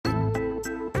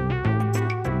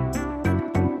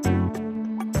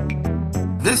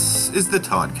is the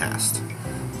Toddcast,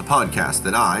 a podcast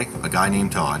that I, a guy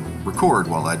named Todd, record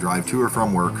while I drive to or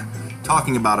from work,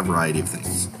 talking about a variety of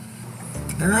things.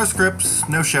 There are no scripts,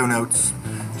 no show notes,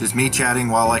 just me chatting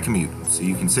while I commute, so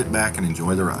you can sit back and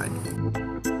enjoy the ride.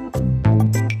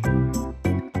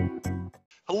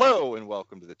 Hello and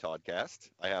welcome to the Toddcast.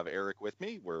 I have Eric with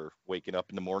me. We're waking up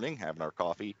in the morning, having our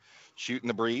coffee, shooting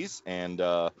the breeze, and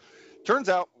turns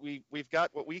out we've got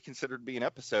what we consider to be an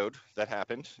episode that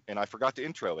happened, and I forgot to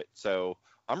intro it. So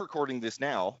I'm recording this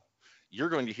now. You're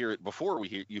going to hear it before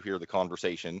you hear the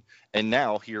conversation, and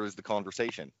now here is the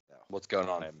conversation. What's going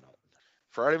on?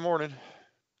 Friday morning.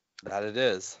 That it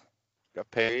is.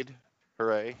 Got paid.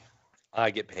 Hooray.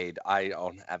 I get paid. I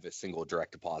don't have a single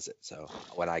direct deposit, so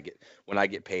when I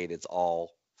get paid, it's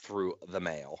all through the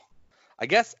mail. I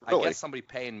guess somebody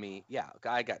paying me. Yeah,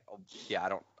 I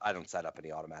don't set up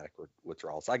any automatic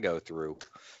withdrawals. I go through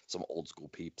some old school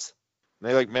peeps.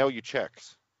 They like mail you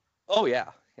checks. Oh yeah.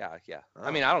 Oh.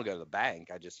 I mean, I don't go to the bank.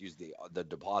 I just use the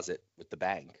deposit with the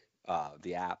bank,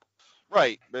 the app.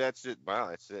 Right, but that's just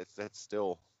wow. That's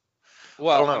still.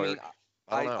 Well, I don't know.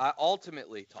 I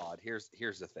ultimately, Todd.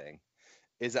 Here's the thing,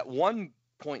 is at one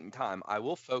point in time, I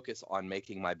will focus on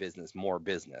making my business more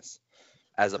business,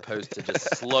 as opposed to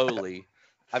just slowly.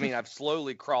 I mean, I've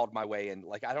slowly crawled my way in.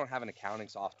 Like, I don't have an accounting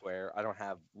software. I don't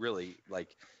have the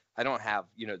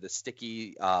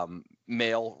sticky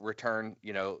mail return,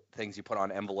 things you put on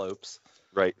envelopes.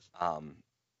 Right. I'm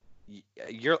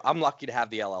lucky to have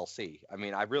the LLC. I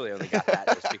mean, I really only got that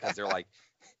just because they're like,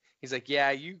 he's like,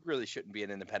 yeah, you really shouldn't be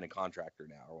an independent contractor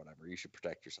now or whatever. You should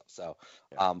protect yourself. So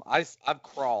I've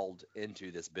crawled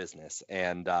into this business,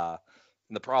 and the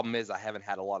problem is I haven't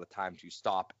had a lot of time to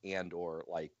stop and or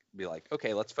like be like,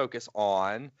 okay, let's focus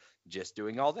on just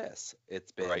doing all this.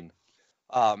 It's been right.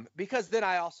 Because then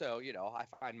I also, I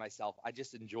find myself, I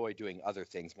just enjoy doing other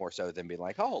things more so than being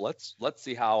like, oh, let's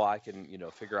see how I can,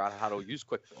 figure out how to use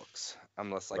QuickBooks. I'm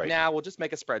just like, right. Nah, we'll just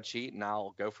make a spreadsheet and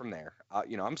I'll go from there.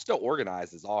 I'm still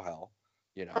organized as all hell,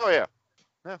 Oh yeah.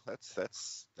 No,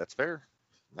 that's fair.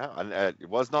 No, it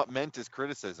was not meant as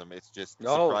criticism. It's just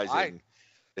surprising.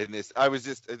 Let me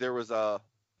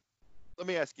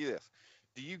ask you this.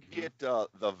 Do you get the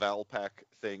Valpak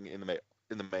thing in the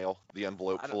mail, the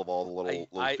envelope full of all the little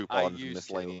coupons and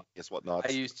miscellaneous whatnot?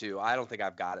 I used to. I don't think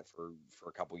I've got it for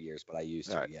a couple years, but I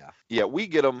used to. Right. Yeah. Yeah, we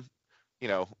get them,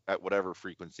 at whatever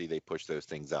frequency they push those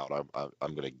things out.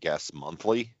 I'm going to guess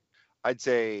monthly. I'd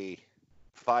say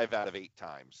 5 out of 8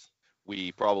 times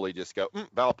we probably just go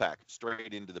Valpak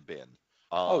straight into the bin.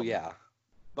 Oh yeah.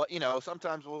 But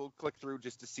sometimes we'll click through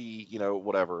just to see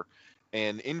whatever.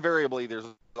 And invariably, there's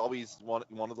always one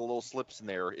of the little slips in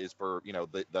there is for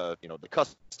the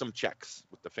custom checks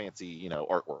with the fancy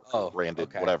artwork, branded,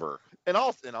 okay, whatever. And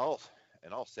I'll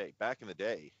say, back in the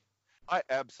day, I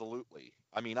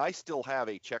still have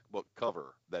a checkbook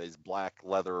cover that is black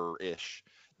leather-ish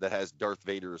that has Darth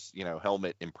Vader's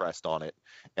helmet impressed on it,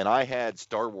 and I had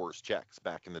Star Wars checks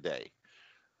back in the day.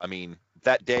 I mean,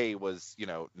 that day was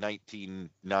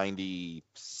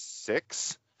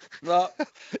 1996.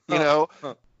 And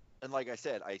like I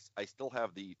said, I still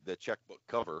have the checkbook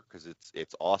cover because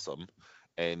it's awesome.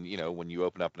 And when you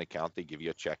open up an account, they give you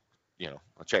a check, a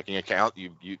checking account.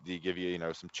 They give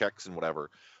you some checks and whatever.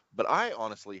 But I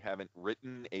honestly haven't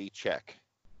written a check,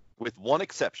 with one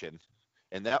exception,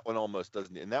 and that one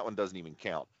doesn't even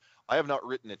count. I have not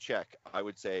written a check, I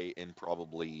would say, in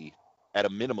probably at a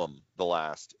minimum the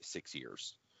last 6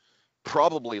 years,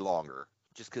 probably longer.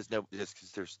 Just because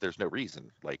there's no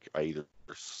reason. Like, I either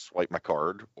swipe my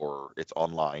card or it's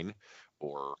online,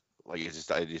 or like it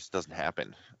just doesn't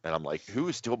happen. And I'm like, who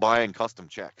is still buying custom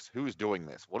checks? Who is doing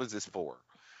this? What is this for?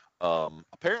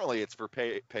 Apparently it's for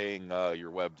paying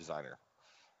your web designer.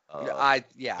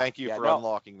 Thank you for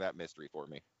unlocking that mystery for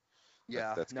me.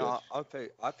 Yeah, that's good. I'll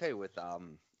pay with I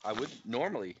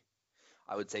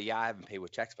would say I haven't paid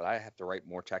with checks, but I have to write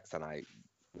more checks than I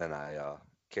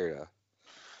care to.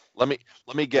 Let me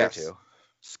guess.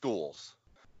 Schools.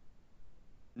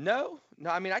 No.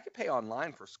 I mean, I could pay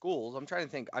online for schools. I'm trying to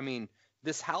think. I mean,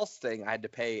 this house thing, I had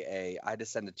to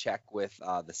send a check with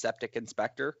the septic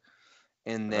inspector,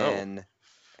 and then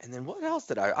what else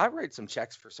did I write some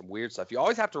checks for some weird stuff. You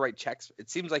always have to write checks. It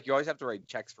seems like you always have to write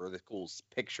checks for the school's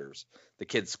pictures, the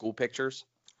kids' school pictures.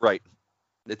 Right.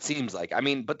 It seems like. I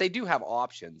mean, but they do have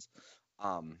options.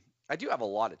 I do have a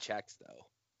lot of checks though,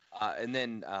 and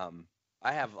then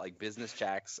I have like business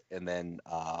checks, and then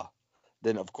of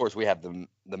course we have the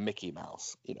Mickey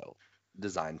Mouse,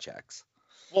 design checks.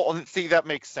 Well, see, that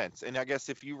makes sense. And I guess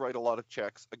if you write a lot of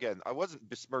checks, again, I wasn't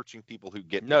besmirching people who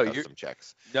get custom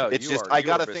checks. No, it's just I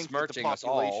got to think that the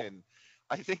population.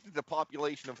 I think that the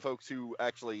population of folks who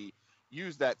actually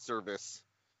use that service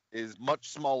is much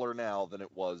smaller now than it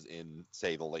was in,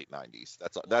 say, the late 90s.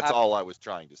 That's all I was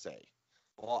trying to say.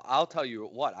 Well, I'll tell you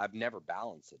what, I've never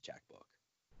balanced a checkbook.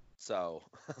 So,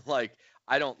 like,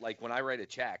 I don't like when I write a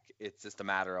check, it's just a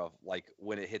matter of like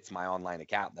when it hits my online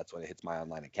account, that's when it hits my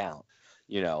online account,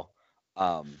 you know.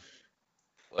 Um,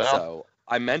 so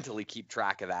I mentally keep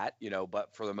track of that,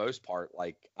 but for the most part,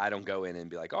 like I don't go in and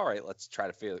be like, all right, let's try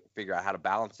to figure out how to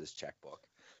balance this checkbook.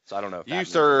 So I don't know if that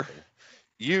means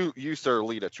anything. You sir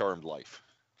lead a charmed life.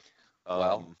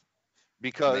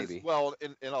 Because maybe. Well,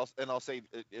 and I'll say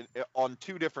on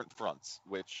two different fronts,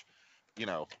 which,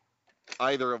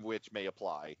 either of which may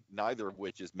apply, neither of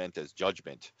which is meant as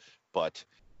judgment, but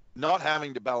not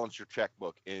having to balance your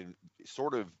checkbook in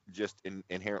sort of just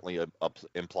inherently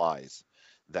implies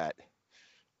that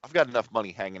I've got enough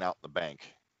money hanging out in the bank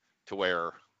to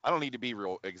where I don't need to be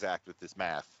real exact with this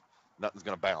math. Nothing's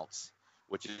going to bounce,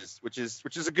 which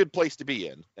is a good place to be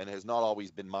in, and has not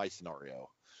always been my scenario.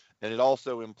 And it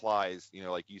also implies,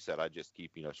 like you said, I just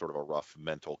keep, sort of a rough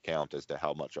mental count as to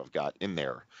how much I've got in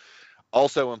there.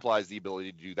 Also implies the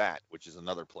ability to do that, which is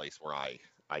another place where I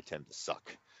tend to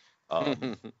suck.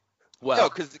 Well,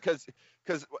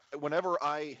 because whenever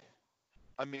I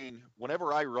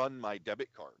run my debit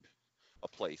card a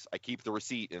place, I keep the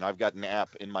receipt, and I've got an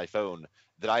app in my phone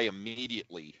that I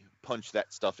immediately punch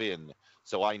that stuff in,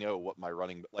 so I know what my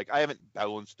running. Like, I haven't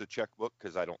balanced a checkbook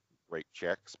because I don't write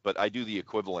checks, but I do the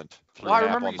equivalent through an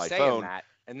app on my phone. I remember you saying that,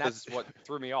 and that's what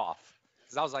threw me off,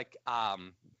 because I was like,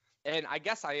 and I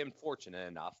guess I am fortunate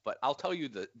enough, but I'll tell you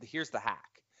here's the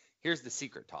hack. Here's the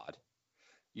secret, Todd.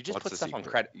 You just put stuff on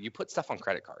credit. You put stuff on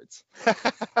credit cards. You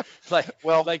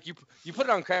put it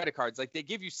on credit cards. Like, they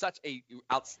give you such a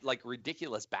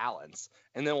ridiculous balance.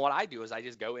 And then what I do is I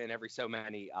just go in every so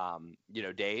many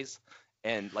days,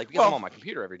 and because I'm on my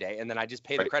computer every day, and then I just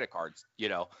pay the credit cards.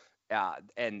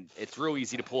 And it's real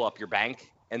easy to pull up your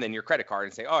bank and then your credit card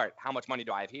and say, all right, how much money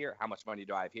do I have here? How much money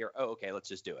do I have here? Oh, okay, let's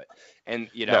just do it. And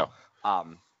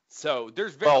so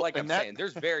there's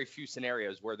there's very few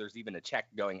scenarios where there's even a check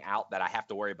going out that I have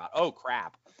to worry about. Oh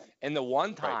crap. And the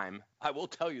one time, I will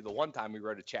tell you, the one time we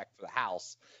wrote a check for the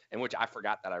house, in which I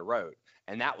forgot that I wrote,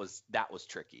 and that was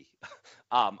tricky.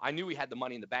 I knew we had the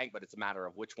money in the bank, but it's a matter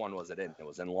of which one was it in. It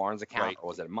was in Lauren's account or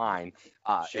was it in mine?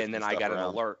 And then I got an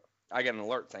alert. I get an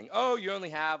alert saying, oh, you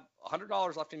only have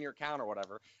 $100 left in your account or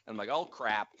whatever. And I'm like, oh,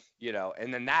 crap,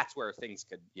 and then that's where things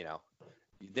could,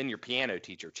 then your piano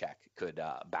teacher check could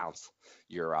bounce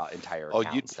your entire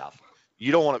account and stuff.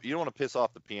 You don't want to piss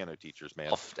off the piano teachers,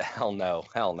 man. Oh, hell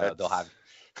no. They'll have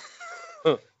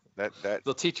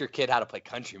they'll teach your kid how to play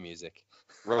country music.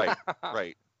 Right.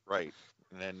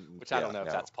 And then, which I don't know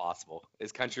if that's possible.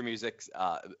 Is country music?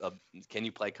 Can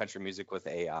you play country music with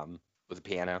a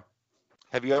piano?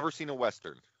 Have you ever seen a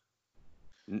Western?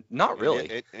 Not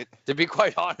really. To be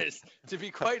quite honest,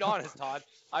 Todd.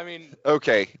 I mean.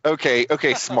 Okay,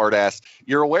 smartass.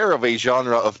 You're aware of a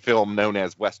genre of film known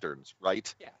as Westerns,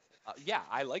 right? Yeah.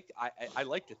 I like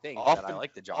to think that I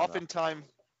like the genre.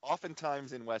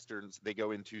 Oftentimes in Westerns, they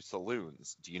go into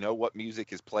saloons. Do you know what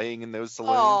music is playing in those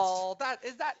saloons? Oh,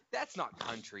 that's not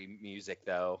country music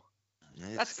though.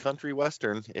 That's country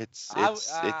Western. It's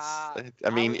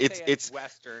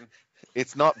Western.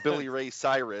 It's not Billy Ray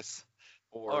Cyrus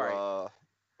or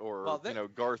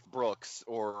Garth Brooks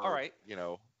or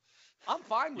I'm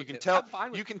fine with it.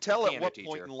 You can tell at what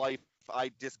point in life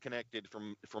I disconnected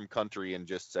from country and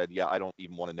just said, I don't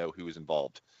even want to know who was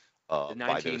involved. The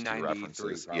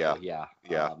 1993, yeah.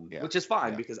 Which is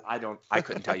fine because I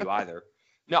couldn't tell you either.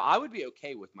 No, I would be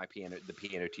okay with the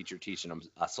piano teacher teaching them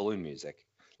saloon music.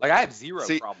 Like, I have zero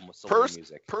problem with saloon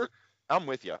music. I'm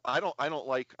with you. I don't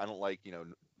like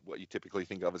what you typically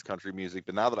think of as country music,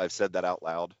 but now that I've said that out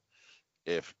loud,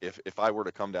 if I were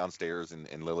to come downstairs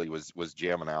and Lily was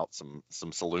jamming out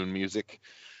some saloon music,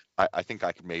 I think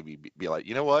I could maybe be like,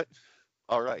 you know what?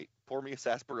 All right, pour me a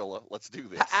sarsaparilla. Let's do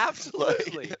this.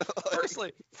 Absolutely.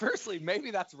 Firstly,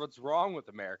 maybe that's what's wrong with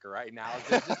America right now. Is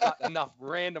there's just not enough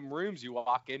random rooms you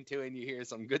walk into and you hear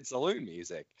some good saloon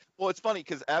music. Well, it's funny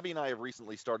because Abby and I have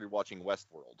recently started watching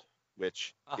Westworld,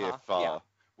 which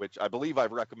which I believe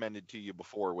I've recommended to you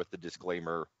before with the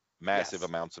disclaimer, massive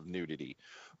amounts of nudity.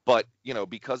 But,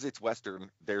 because it's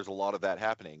Western, there's a lot of that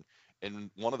happening.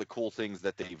 And one of the cool things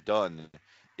that they've done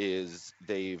is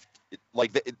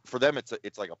for them,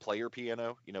 it's like a player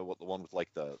piano, the one with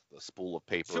like the spool of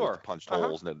paper with the punched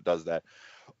holes, and it does that.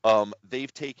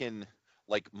 They've taken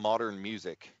like modern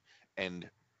music and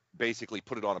basically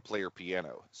put it on a player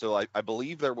piano. So I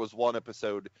believe there was one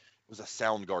episode, it was a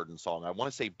Soundgarden song. I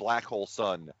want to say Black Hole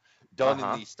Sun done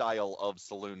in the style of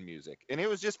saloon music, and it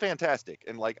was just fantastic.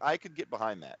 And like I could get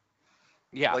behind that.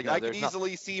 Yeah, Like no, I could there's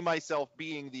easily see myself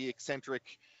being the eccentric,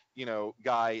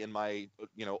 guy in my,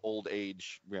 old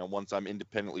age, once I'm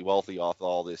independently wealthy off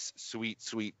all this sweet,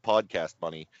 sweet podcast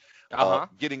money,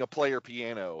 getting a player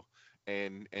piano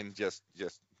and just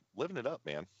living it up,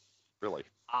 man. Really.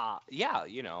 Yeah,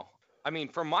 I mean,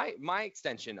 from my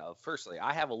extension of, firstly,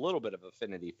 I have a little bit of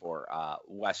affinity for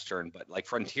Western, but like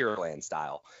Frontierland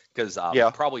style, because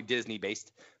probably Disney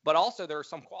based, but also there are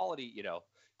some quality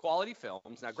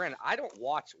films. Now, granted, I don't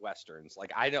watch Westerns.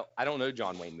 Like I don't know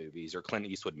John Wayne movies or Clint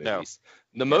Eastwood movies.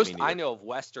 No. The most I know of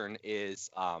Western is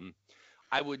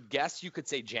I would guess you could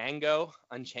say Django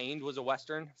Unchained was a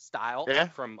Western style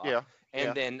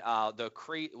and then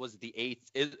was the eighth.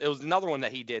 It was another one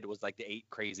that he did was like the Eight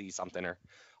Crazy something or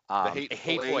the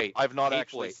Hateful Eight. I've not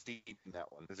actually seen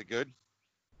that one. Is it good?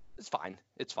 It's fine.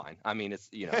 It's fine. I mean, it's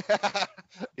no,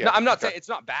 I'm not saying it's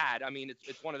not bad. I mean,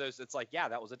 it's one of those. It's like, yeah,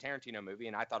 that was a Tarantino movie,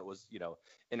 and I thought it was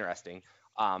interesting.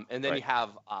 And then you have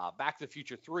Back to the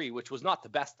Future 3, which was not the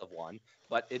best of one,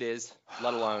 but it is,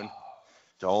 let alone.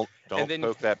 Don't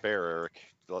poke that bear, Eric.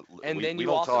 We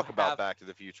don't talk about Back to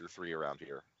the Future 3 around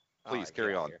here. Please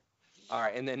carry on. All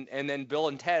right, and then Bill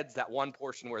and Ted's, that one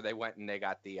portion where they went and they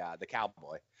got the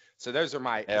cowboy. So those are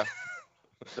my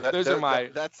those are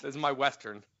my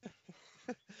Western.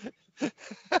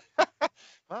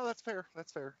 Well, that's fair.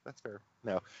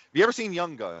 No, have you ever seen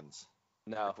Young Guns?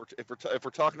 No. If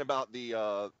we're talking about the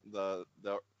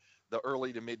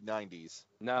early to mid '90s,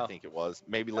 no, I think it was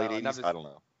maybe late '80s. I don't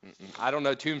know. I don't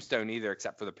know Tombstone either,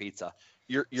 except for the pizza.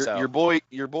 Your boy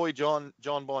John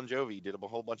Bon Jovi did a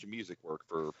whole bunch of music work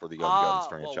for the Young Guns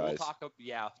franchise.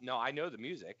 No, I know the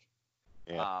music.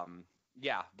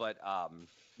 Yeah. But I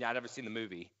never seen the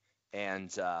movie, and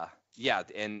the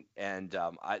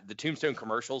Tombstone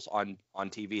commercials on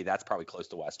TV, that's probably close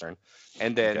to Western,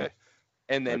 and then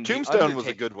Tombstone was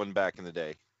a good one back in the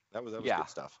day. That was good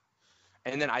stuff.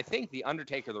 And then I think the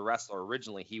Undertaker, the wrestler,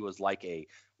 originally he was like a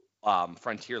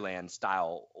Frontierland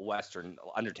style Western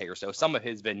Undertaker, so some of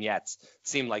his vignettes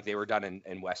seemed like they were done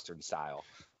in Western style.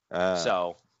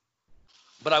 But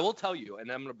I will tell you,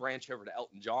 and I'm going to branch over to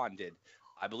Elton John did.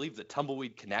 I believe the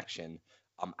Tumbleweed Connection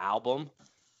album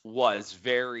was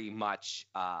very much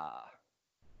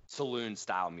saloon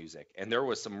style music, and there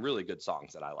was some really good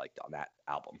songs that I liked on that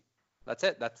album. That's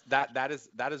it.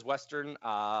 That is Western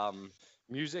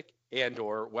music and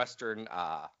or Western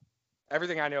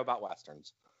everything I know about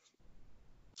Westerns.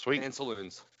 Sweet. And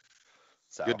saloons.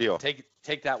 So good deal.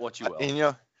 Take that what you will.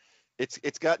 And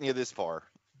it's gotten you this far.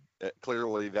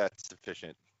 Clearly that's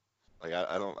sufficient. Like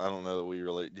I don't know that we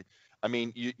really. I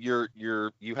mean,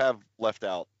 you have left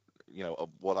out, of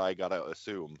what I gotta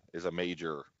assume is a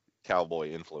major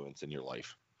cowboy influence in your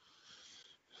life,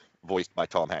 voiced by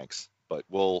Tom Hanks. But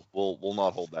we'll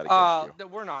not hold that against you.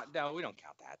 We're not. No, we don't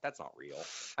count that. That's not real.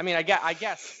 I mean, I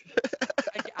guess.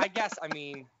 I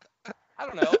mean, I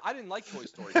don't know. I didn't like Toy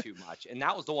Story too much, and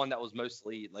that was the one that was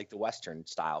mostly like the Western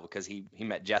style because he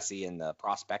met Jesse and the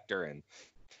Prospector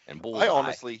and Bullseye.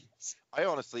 I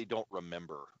honestly don't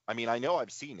remember. I mean, I know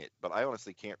I've seen it, but I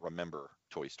honestly can't remember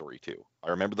Toy Story 2. I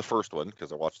remember the first one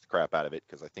because I watched the crap out of it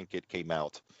because I think it came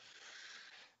out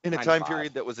in a time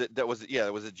period that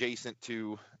was adjacent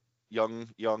to young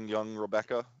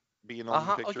Rebecca being on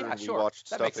the picture, and we watched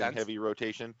stuff in heavy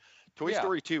rotation. Toy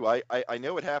Story 2, I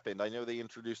know it happened. I know they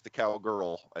introduced the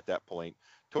cowgirl at that point.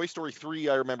 Toy Story 3,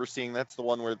 I remember seeing. That's the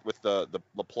one with the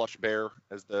plush bear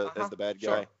as the bad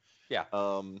guy. Sure. Yeah.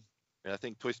 And I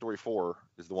think Toy Story 4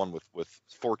 is the one with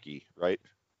Forky, right?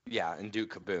 Yeah, and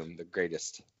Duke Kaboom, the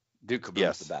greatest. Duke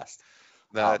Kaboom's the best.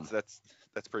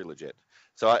 That's pretty legit.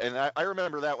 So I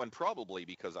remember that one probably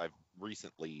because I've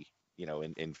recently,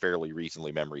 in fairly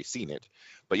recently memory seen it.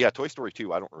 But yeah, Toy Story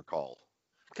 2, I don't recall.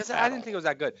 Because I didn't think it was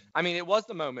that good. I mean, it was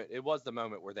the moment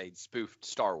where they spoofed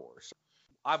Star Wars.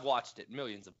 I've watched it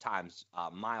millions of times.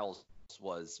 Miles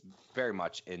was very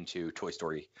much into Toy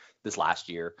Story this last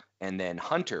year, and then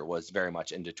Hunter was very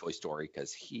much into Toy Story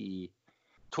because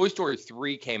Toy Story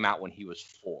 3 came out when he was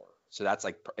 4. So that's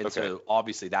like, and so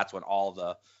obviously that's when all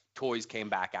the toys came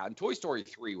back out, and Toy Story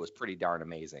 3 was pretty darn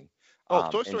amazing.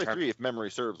 Toy Story 3, if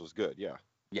memory serves, was good. Yeah.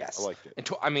 Yes. I liked it.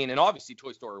 And obviously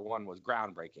Toy Story 1 was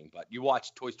groundbreaking, but you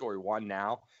watch Toy Story 1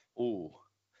 now,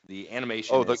 the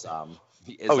animation is a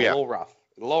little rough.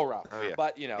 Oh, yeah.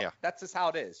 But, that's just how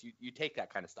it is. You take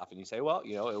that kind of stuff and you say, well,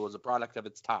 it was a product of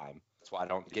its time. That's why I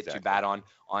don't get too bad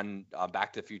on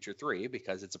Back to the Future 3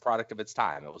 because it's a product of its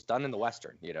time. It was done in the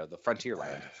Western, the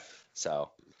Frontierland. So,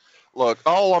 look,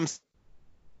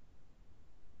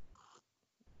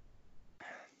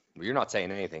 You're not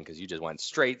saying anything because you just went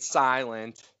straight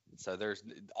silent. So there's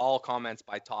all comments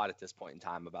by Todd at this point in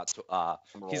time about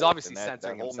he's obviously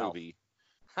censoring that whole himself. Movie.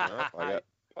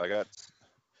 I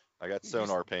got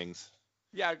sonar pings.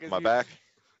 Yeah, because my back.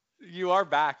 You are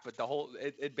back, but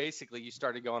it basically you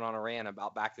started going on a rant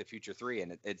about Back to the Future 3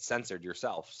 and it censored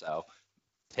yourself. So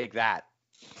take that.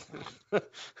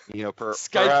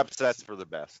 Perhaps that's for the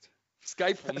best.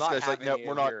 Skype will not have any of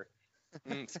your...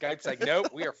 Skype's like, nope,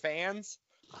 we are fans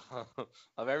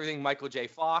of everything Michael J.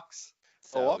 Fox.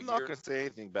 So I'm not going to say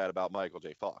anything bad about Michael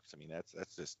J. Fox. I mean, that's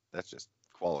just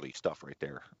quality stuff right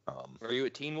there. Are you a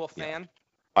Teen Wolf fan?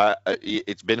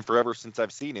 It's been forever since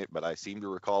I've seen it, but I seem to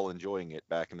recall enjoying it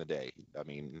back in the day. I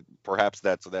mean, perhaps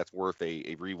that's worth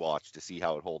a rewatch to see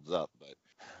how it holds up, but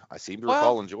I seem to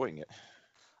recall enjoying it.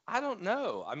 I don't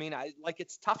know. I mean,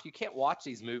 it's tough. You can't watch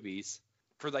these movies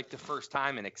for like the first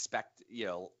time and expect,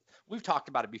 we've talked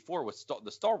about it before with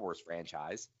the Star Wars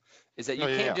franchise, is that you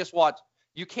can't just watch.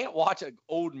 You can't watch an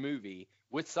old movie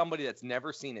with somebody that's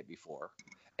never seen it before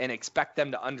and expect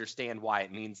them to understand why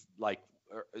it means like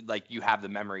you have the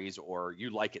memories or you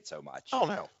like it so much.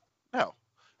 Oh, no.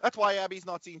 That's why Abby's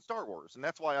not seen Star Wars, and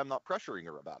that's why I'm not pressuring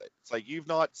her about it. It's like, you've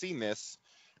not seen this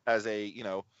as a,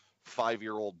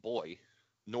 5-year-old boy,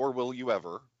 nor will you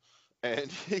ever. And,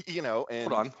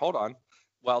 and... Hold on.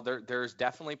 Well, there's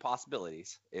definitely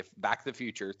possibilities. If Back to the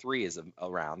Future 3 is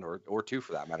around, or 2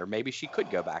 for that matter, maybe she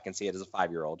could go back and see it as a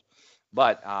 5-year-old.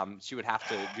 But she would have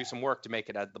to do some work to make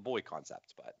it the boy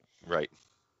concept. But right.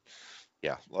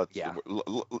 Yeah.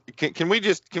 Can we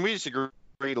just agree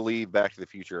to leave Back to the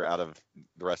Future out of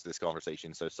the rest of this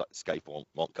conversation so Skype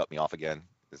won't cut me off again?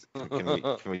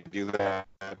 Can we do that?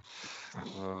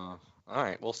 All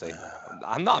right, we'll see.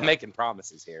 I'm not making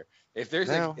promises here. If there's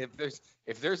a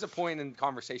point in the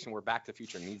conversation where Back to the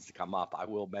Future needs to come up, I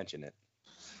will mention it.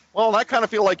 Well, I kind of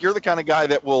feel like you're the kind of guy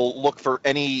that will look for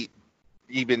any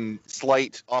even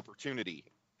slight opportunity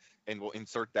and will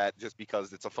insert that just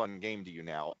because it's a fun game to you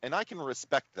now. And I can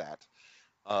respect that.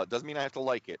 Doesn't mean I have to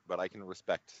like it, but I can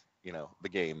respect, the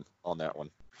game on that one.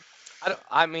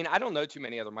 I don't know too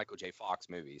many other Michael J. Fox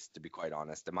movies, to be quite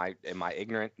honest. Am I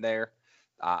ignorant there?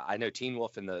 I know Teen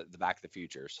Wolf and the Back to the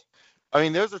Futures. I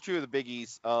mean, those are two of the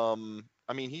biggies.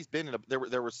 He's been in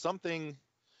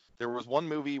there was one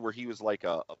movie where he was like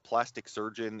a plastic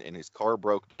surgeon and his car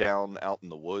broke down out in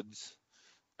the woods,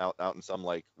 out in some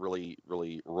like really,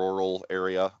 really rural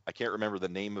area. I can't remember the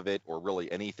name of it or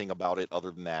really anything about it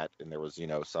other than that. And there was,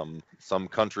 some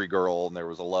country girl and there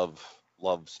was a love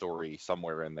story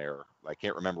somewhere in there. I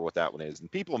can't remember what that one is.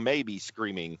 And people may be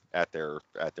screaming at their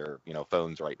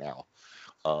phones right now.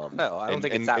 No, I don't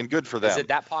think it's that. And good for them. Is it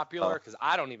that popular? Because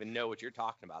I don't even know what you're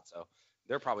talking about. So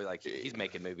they're probably like, he's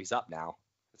making movies up now.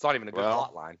 It's not even a good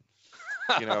plot line.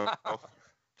 I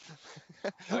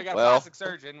got a plastic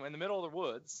surgeon in the middle of the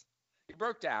woods. He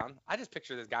broke down. I just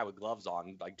picture this guy with gloves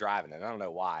on, like driving it. I don't know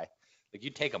why. Like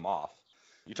you'd take them off.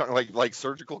 You talking like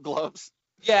surgical gloves?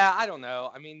 Yeah, I don't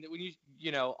know. I mean, when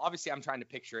obviously I'm trying to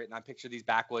picture it, and I picture these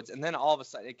backwoods, and then all of a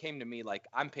sudden it came to me like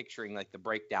I'm picturing like the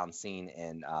breakdown scene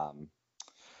in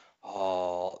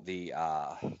the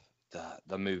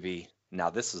movie.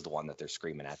 Now this is the one that they're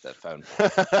screaming at the phone for.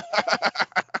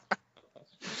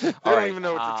 I don't even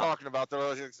know what you're talking about.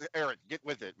 Though, Eric, get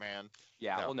with it, man.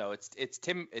 Yeah, no. Well, no, it's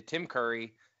Tim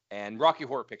Curry and Rocky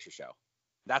Horror Picture Show.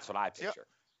 That's what I picture. Yep.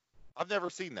 I've never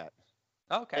seen that.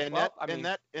 Okay, and well,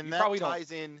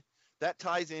 that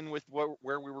ties in with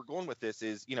where we were going with this.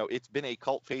 Is it's been a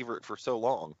cult favorite for so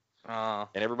long, and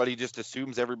everybody just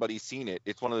assumes everybody's seen it.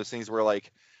 It's one of those things where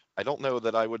like I don't know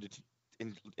that I would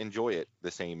enjoy it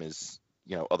the same as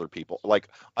other people. Like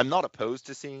I'm not opposed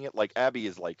to seeing it. Like Abby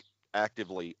is like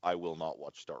actively, I will not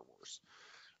watch Star Wars.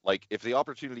 Like if the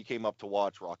opportunity came up to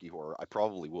watch Rocky Horror, I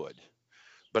probably would,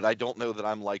 but I don't know that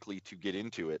I'm likely to get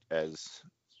into it as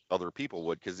other people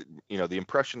would, because the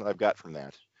impression that I've got from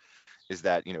that is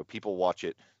that people watch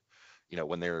it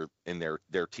when they're in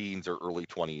their teens or early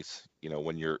 20s,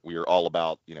 when we're all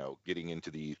about getting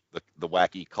into the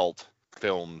wacky cult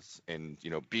films and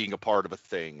being a part of a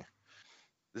thing.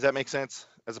 Does that make sense?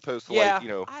 As opposed to what I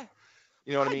mean?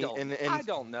 And I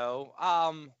don't know.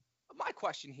 My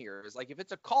question here is like, if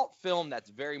it's a cult film that's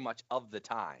very much of the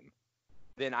time,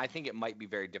 then I think it might be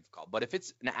very difficult. But if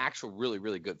it's an actual really,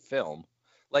 really good film,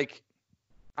 like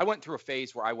I went through a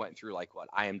phase where I went through like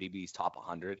IMDb's top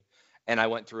 100, and I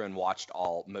went through and watched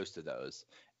most of those.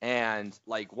 And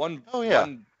like one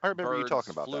I remember you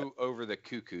talking about Flew Over the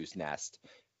Cuckoo's Nest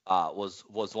was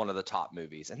one of the top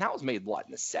movies, and that was made in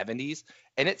the 70s,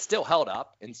 and it still held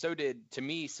up. And so did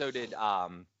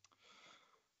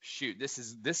Shoot, this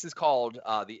is called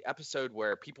the episode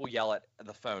where people yell at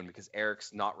the phone because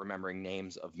Eric's not remembering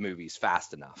names of movies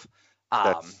fast enough.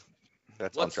 That's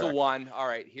what's on track. the one? All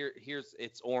right, here's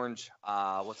it's orange.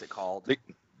 What's it called?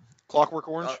 Clockwork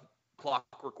Orange.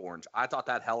 Clockwork Orange. I thought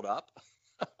that held up.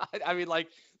 I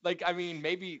mean,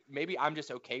 maybe I'm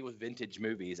just okay with vintage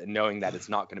movies and knowing that it's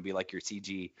not going to be like your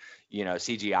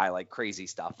CGI like crazy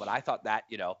stuff. But I thought that,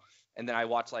 and then I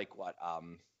watched like what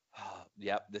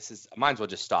yep, might as well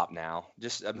just stop now. I'm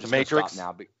just The Matrix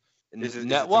stop now. Is it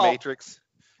The Matrix?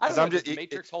 I don't know. Does The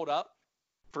Matrix hold up?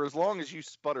 For as long as you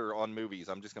sputter on movies,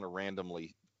 I'm just going to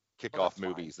randomly kick off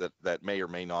movies that may or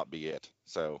may not be it.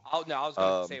 So. Oh no, I was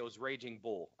going to say it was Raging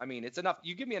Bull. I mean, it's enough.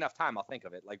 You give me enough time, I'll think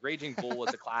of it. Like Raging Bull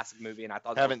was a classic movie, and I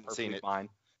thought haven't seen it. Fine.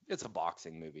 It's a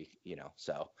boxing movie,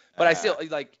 So, but I still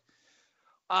like.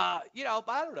 But I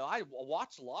don't know. I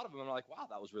watched a lot of them and I'm like, wow,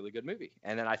 that was a really good movie.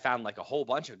 And then I found like a whole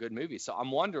bunch of good movies. So I'm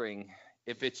wondering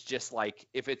if it's just like,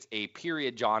 if it's a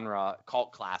period genre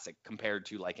cult classic compared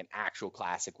to like an actual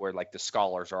classic where like the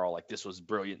scholars are all like, this was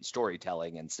brilliant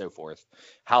storytelling and so forth,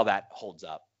 how that holds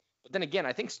up. But then again,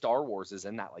 I think Star Wars is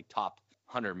in that like top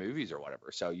 100 movies or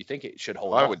whatever. So you think it should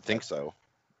hold up? I would think so.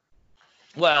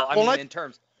 Well, I mean, in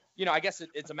terms, I guess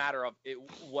it's a matter of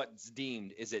what's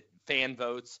deemed. Is it fan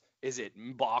votes? Is it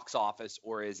box office,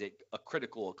 or is it a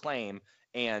critical acclaim?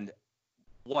 And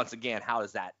once again, how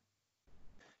does that,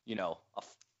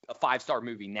 a 5-star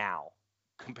movie now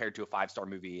compared to a 5-star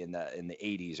movie in the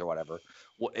 80s or whatever,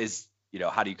 what is,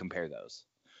 how do you compare those?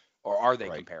 Or are they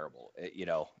comparable?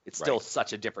 It's still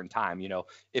such a different time.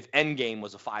 If Endgame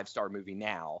was a 5-star movie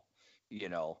now,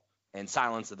 and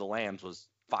Silence of the Lambs was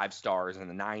 5 stars in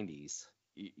the 90s,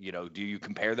 do you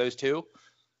compare those two?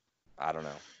 I don't know.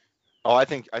 Oh, I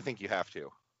think you have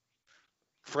to.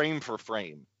 Frame for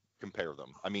frame, compare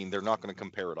them. I mean, they're not going to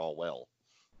compare it all well.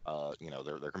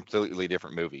 They're completely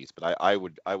different movies. But I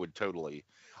would totally.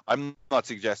 I'm not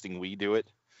suggesting we do it,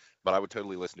 but I would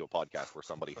totally listen to a podcast where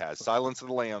somebody has Silence of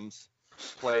the Lambs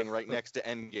playing right next to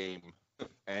Endgame,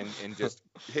 and just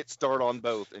hit start on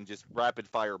both and just rapid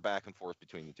fire back and forth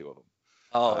between the two of them.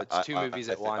 Oh, it's two movies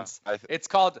at once. It's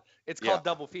called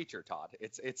double feature, Todd.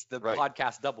 It's the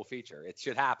podcast double feature. It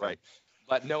should happen. Right.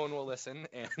 But no one will listen,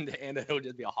 and it'll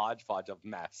just be a hodgepodge of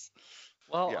mess.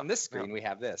 Well, on this screen we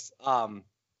have this. I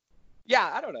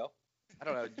don't know.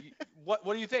 What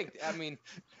do you think? I mean,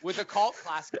 with a cult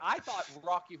classic, I thought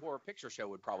Rocky Horror Picture Show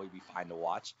would probably be fine to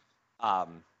watch.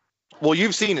 Well,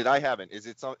 you've seen it. I haven't. Is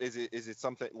it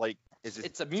something like?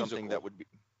 It's a musical. Something that would be.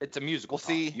 It's a musical. Well,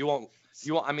 see, you won't.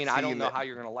 I mean, I don't know how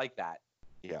you're gonna like that.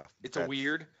 Yeah. It's a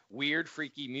weird,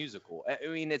 freaky musical. I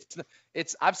mean,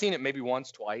 it's. I've seen it maybe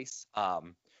once, twice.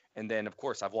 And then of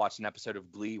course I've watched an episode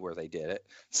of Glee where they did it.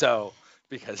 So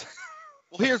because.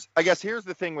 Well, here's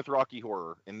the thing with Rocky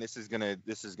Horror, and this is gonna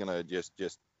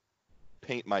just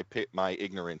paint my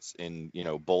ignorance in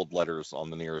bold letters on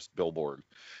the nearest billboard,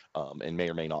 and may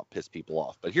or may not piss people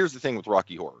off. But here's the thing with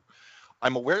Rocky Horror.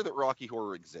 I'm aware that Rocky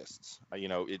Horror exists.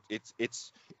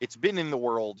 It's been in the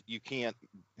world. You can't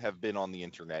have been on the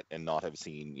internet and not have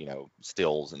seen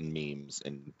stills and memes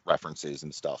and references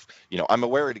and stuff. I'm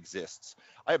aware it exists.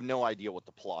 I have no idea what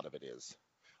the plot of it is.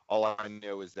 All I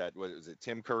know is that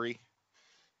Tim Curry?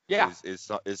 Yeah, is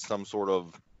some sort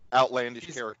of outlandish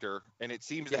character, and it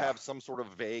seems to have some sort of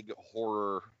vague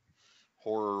horror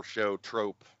show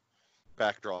trope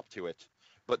backdrop to it.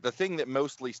 But the thing that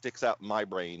mostly sticks out in my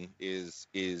brain is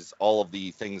all of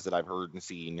the things that I've heard and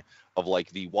seen of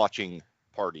like the watching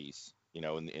parties,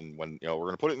 and when we're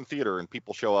gonna put it in theater and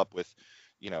people show up with,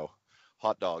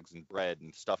 hot dogs and bread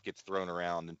and stuff gets thrown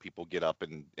around and people get up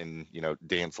and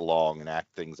dance along and act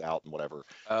things out and whatever.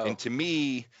 Oh. And to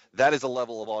me, that is a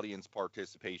level of audience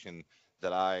participation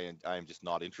that I'm just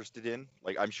not interested in.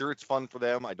 Like, I'm sure it's fun for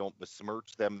them. I don't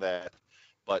besmirch them that,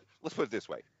 but let's put it this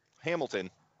way.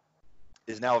 Hamilton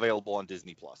is now available on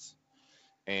Disney Plus,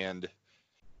 and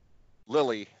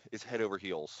Lily is head over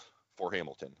heels for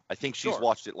Hamilton. I think she's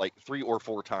watched it like 3 or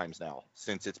 4 times now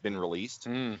since it's been released.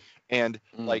 And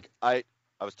like I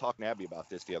was talking to Abby about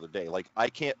this the other day. Like, I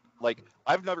can't, like,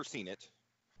 I've never seen it.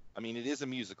 I mean, it is a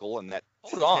musical, and that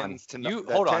hold on.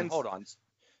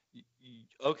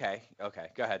 Okay,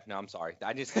 go ahead. No, I'm sorry.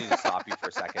 I just need to stop you for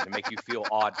a second to make you feel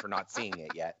odd for not seeing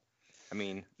it yet. I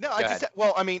mean,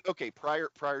 okay.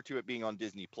 Prior to it being on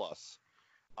Disney Plus,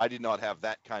 I did not have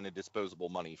that kind of disposable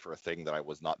money for a thing that I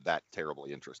was not that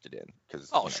terribly interested in.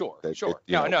 Because sure.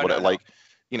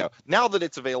 Now that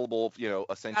it's available,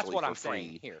 essentially that's what for I'm free,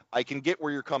 saying here. I can get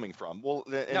where you're coming from. Well,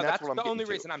 that's what I'm the only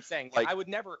to. reason I'm saying. Like, I would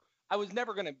never. I was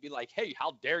never going to be like, hey,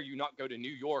 how dare you not go to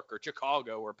New York or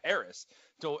Chicago or Paris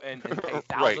and pay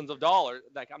thousands of dollars.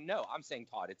 Like, I'm saying,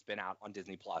 Todd, it's been out on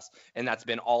Disney Plus, and that's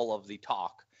been all of the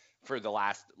talk for the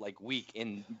last like week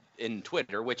in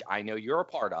Twitter, which I know you're a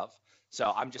part of.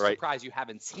 So I'm just surprised you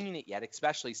haven't seen it yet,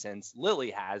 especially since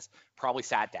Lily has probably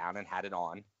sat down and had it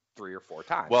on 3 or 4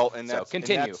 times. Well, and that's, so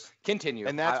continue.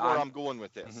 And that's where I'm going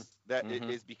with this. Mm-hmm. That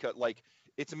is because, like,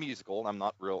 it's a musical, and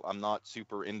I'm not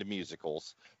super into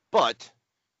musicals, but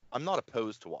I'm not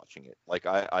opposed to watching it. Like,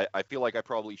 I feel like I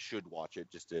probably should watch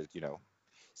it just to,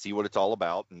 see what it's all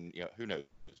about, and, who knows,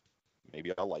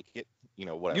 maybe I'll like it,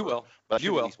 whatever. You will. But I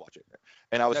should at least watch it.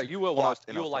 And I was, you will watch.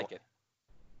 You will like it.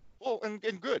 Well, and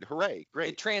good, hooray, great.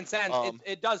 It transcends.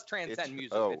 It does transcend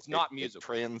music. It's not musical. It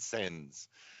transcends.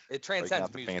 It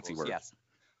transcends musicals. Fancy word. Yes.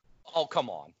 Oh, come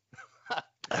on.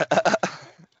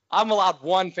 I'm allowed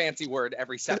one fancy word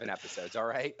every 7 episodes. All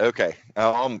right. Okay.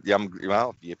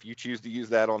 Well, if you choose to use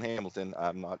that on Hamilton,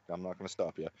 I'm not going to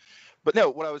stop you. But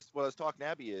no, what I was talking to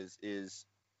Abby is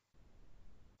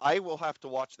I will have to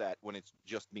watch that when it's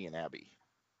just me and Abby.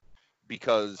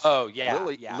 Because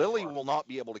Lily will not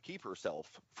be able to keep herself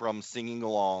from singing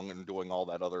along and doing all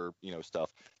that other,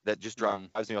 stuff that just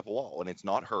drives me up a wall. And it's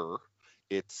not her.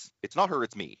 It's not her,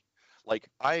 it's me. Like,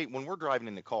 when we're driving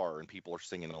in the car and people are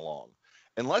singing along,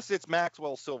 unless it's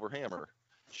Maxwell Silverhammer,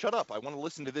 shut up. I want to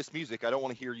listen to this music. I don't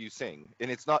want to hear you sing.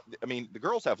 And it's not, I mean, the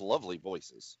girls have lovely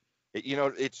voices.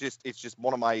 It's just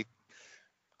one of my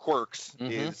quirks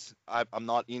is I'm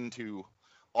not into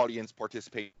audience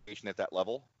participation at that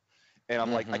level. And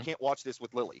I'm like, I can't watch this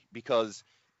with Lily, because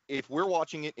if we're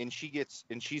watching it and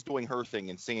she's doing her thing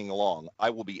and singing along,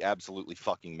 I will be absolutely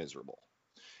fucking miserable.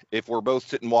 If we're both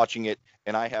sitting watching it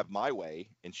and I have my way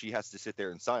and she has to sit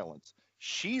there in silence,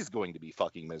 she's going to be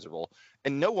fucking miserable,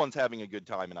 and no one's having a good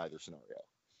time in either scenario.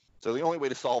 So the only way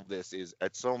to solve this is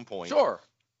at some point,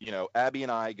 Abby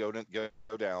and I go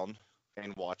down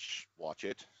and watch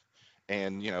it.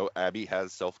 And, Abby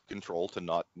has self-control to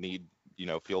not need,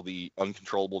 feel the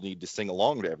uncontrollable need to sing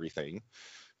along to everything.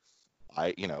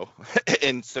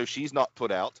 And so she's not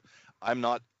put out. I'm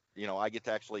not, I get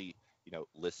to actually,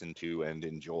 listen to and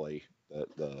enjoy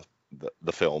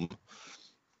the film.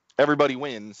 Everybody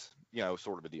wins,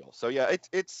 sort of a deal. So yeah,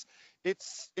 it's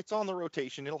on the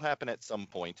rotation. It'll happen at some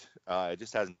point. It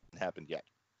just hasn't happened yet.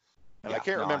 And I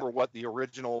can't remember what the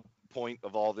original point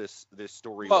of all this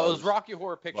story was. Well, it was Rocky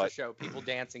Horror Picture Show, people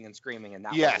dancing and screaming, and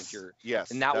that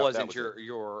wasn't your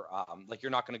your like,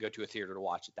 you're not going to go to a theater to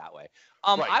watch it that way.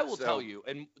 I will tell you,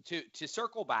 and to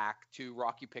circle back to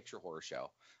Rocky Picture Horror Show,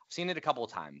 I've seen it a couple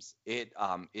of times. It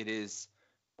is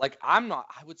like, I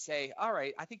would say, all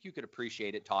right, I think you could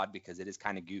appreciate it, Todd, because it is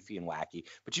kind of goofy and wacky,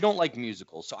 but you don't like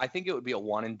musicals, so I think it would be a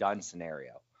one and done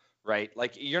scenario. Right?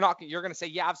 Like, you're going to say,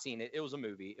 yeah, I've seen it. It was a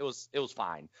movie. It was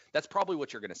fine. That's probably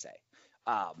what you're going to say.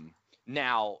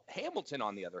 Now, Hamilton,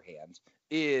 on the other hand,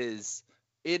 it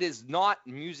is not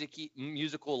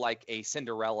musical like a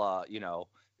Cinderella,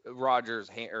 Rogers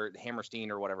or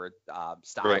Hammerstein or whatever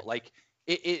style. Right. Like,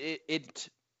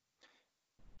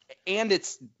 and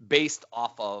it's based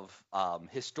off of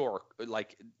historical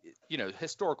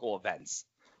events.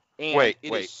 And wait.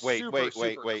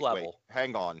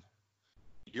 Hang on.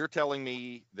 You're telling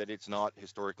me that it's not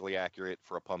historically accurate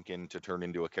for a pumpkin to turn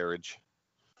into a carriage?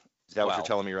 Is that what you're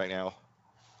telling me right now?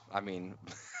 I mean,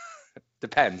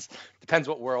 depends. Depends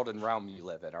what world and realm you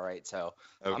live in, all right? So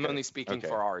I'm only speaking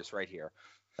for ours right here.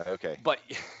 Okay. But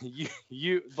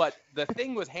but the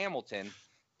thing with Hamilton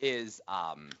is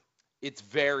it's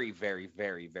very, very,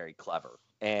 very, very clever.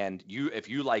 And if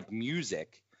you like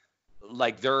music,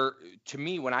 like, to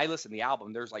me, when I listen to the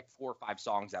album, there's like 4 or 5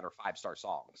 songs that are 5-star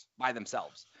songs by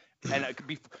themselves. And it could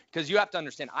be, because you have to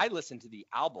understand, I listened to the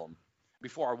album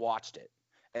before I watched it,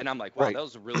 and I'm like, wow, that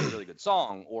was a really, really good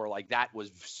song, or like, that was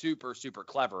super, super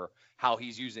clever how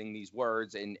he's using these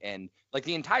words, and like,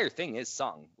 the entire thing is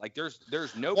sung. Like, there's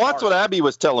no. Well, that's what Abby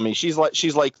was telling me. She's like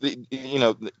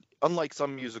the unlike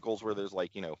some musicals where there's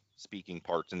like, speaking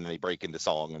parts and then they break into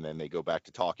song and then they go back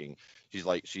to talking. She's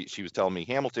like, she was telling me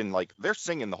Hamilton, like, they're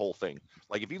singing the whole thing.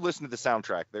 Like, if you listen to the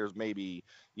soundtrack, there's maybe,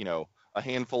 a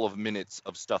handful of minutes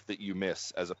of stuff that you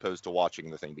miss as opposed to watching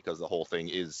the thing, because the whole thing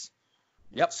is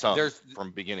sung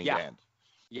from beginning to end.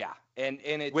 Yeah. And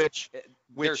it's, which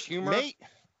there's humor.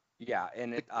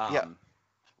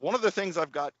 One of the things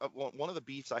I've got, one of the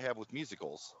beefs I have with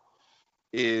musicals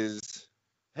is,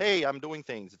 hey, I'm doing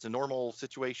things. It's a normal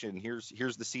situation.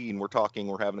 Here's the scene. We're talking.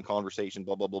 We're having a conversation.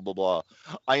 Blah, blah, blah, blah, blah.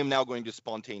 I am now going to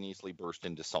spontaneously burst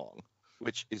into song,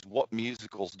 which is what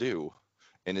musicals do,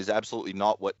 and is absolutely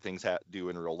not what things do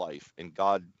in real life. And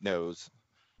God knows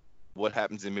what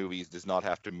happens in movies does not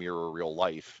have to mirror real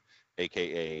life,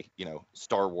 aka,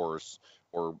 Star Wars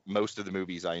or most of the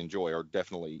movies I enjoy are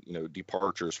definitely,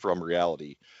 departures from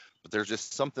reality. But there's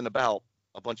just something about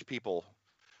a bunch of people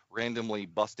randomly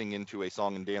busting into a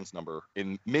song and dance number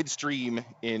in midstream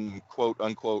in quote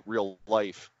unquote real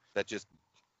life that just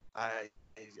I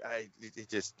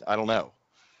don't know.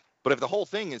 But if the whole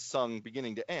thing is sung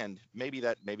beginning to end, maybe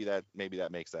that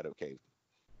makes that okay.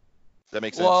 Does that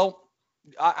make sense? Well,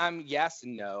 I'm yes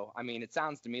and no. I mean, it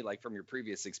sounds to me like from your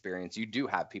previous experience, you do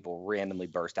have people randomly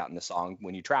burst out in the song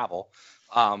when you travel.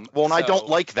 Well, and I don't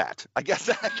like that. I guess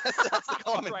that's the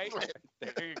common right. thread.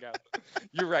 There you go.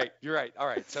 You're right. All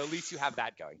right. So at least you have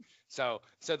that going. So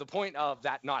the point of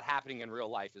that not happening in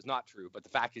real life is not true, but the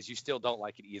fact is you still don't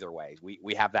like it either way.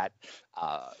 We have that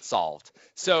solved.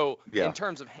 So Yeah. in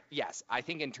terms of, yes, I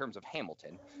think in terms of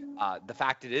Hamilton, the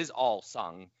fact it is all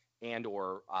sung and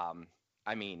or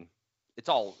I mean, it's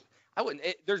all,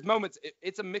 there's moments,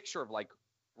 it's a mixture of like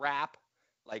rap,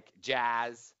 like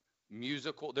jazz,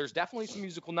 musical. There's definitely some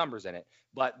musical numbers in it,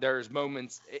 but there's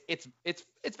moments, it's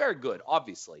very good,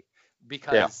 obviously,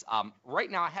 because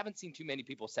right now I haven't seen too many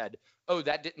people said, oh,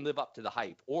 that didn't live up to the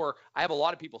hype. Or I have a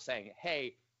lot of people saying,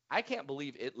 hey, I can't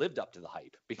believe it lived up to the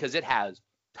hype because it has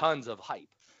tons of hype.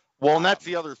 Well, and that's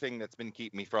the other thing that's been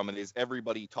keeping me from it is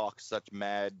everybody talks such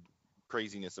mad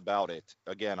craziness about it.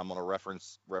 Again, I'm going to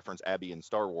reference Abby in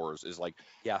Star Wars is like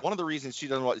one of the reasons she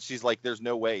doesn't want, she's like, there's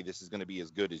no way this is going to be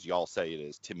as good as y'all say it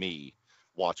is to me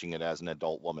watching it as an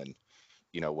adult woman,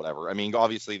 whatever. I mean,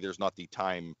 obviously there's not the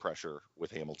time pressure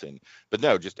with Hamilton, but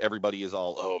no, just everybody is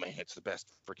all, oh man, it's the best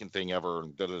freaking thing ever.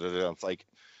 And it's like,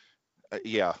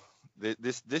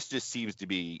 this just seems to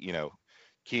be,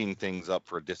 keying things up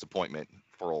for a disappointment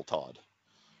for old Todd.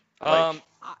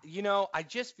 I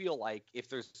just feel like if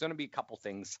there's going to be a couple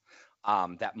things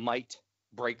that might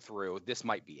break through, this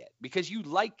might be it because you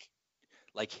like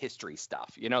history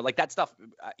stuff, like that stuff.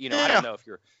 I don't know if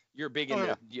you're big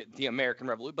into the American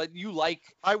Revolution, but you like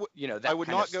that I would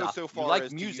kind not of go stuff. so far you like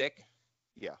as music.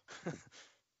 Yeah.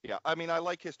 I mean, I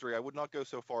like history. I would not go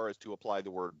so far as to apply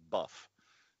the word buff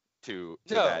to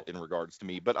that in regards to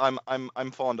me, but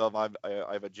I'm fond of. I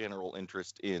have a general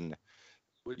interest in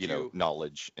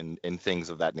knowledge and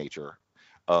things of that nature.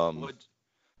 I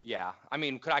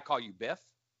mean, could I call you Biff?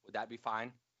 Would that be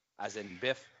fine? As in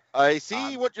Biff? I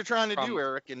see what you're trying to do,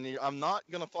 Eric, and I'm not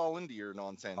gonna fall into your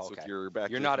nonsense with your back.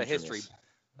 You're not a history.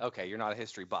 Okay, you're not a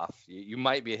history buff. You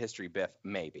might be a history Biff,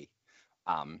 maybe.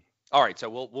 All right, so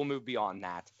we'll move beyond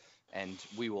that, and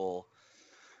we will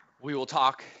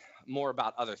talk more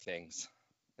about other things,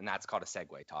 and that's called a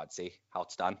segue. Todd, see how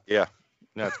it's done? Yeah.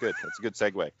 No, it's good. It's a good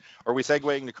segue. Are we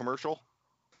segueing to commercial?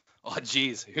 Oh,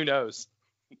 geez, who knows?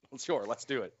 Sure, let's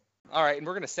do it. All right, and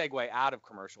we're going to segue out of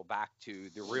commercial back to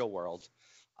the real world.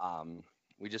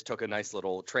 We just took a nice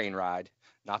little train ride,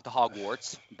 not to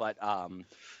Hogwarts, but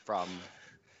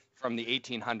from the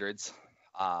 1800s.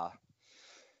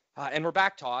 And we're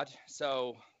back, Todd.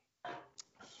 So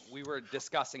we were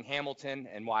discussing Hamilton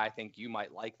and why I think you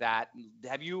might like that.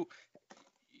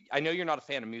 I know you're not a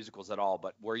fan of musicals at all,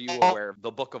 but were you aware of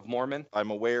the Book of Mormon?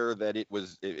 I'm aware that it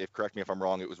was, correct me if I'm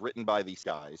wrong, it was written by these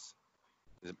guys.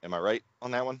 Am I right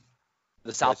on that one?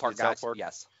 The South Park guys?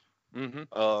 Yes.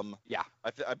 Mm-hmm. Yeah.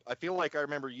 I feel like I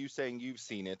remember you saying you've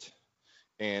seen it,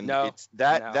 and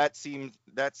that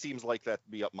seems like that'd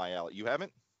be up my alley. You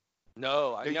haven't?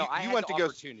 No, I went to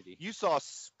opportunity. You saw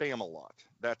Spamalot.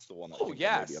 That's the one.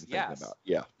 Yes. About.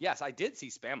 Yeah. Yes, I did see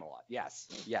Spamalot. Yes.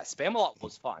 Spamalot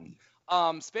was fun.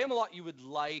 Spamalot you would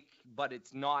like, but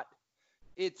it's not.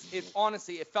 It's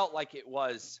honestly, it felt like it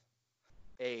was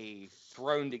a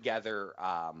thrown together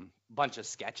bunch of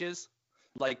sketches,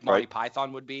 like Monty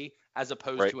Python would be, as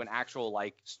opposed to an actual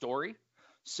story.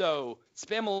 So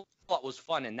Spamalot was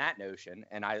fun in that notion,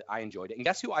 and I enjoyed it. And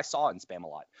guess who I saw in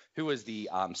Spamalot? Who was the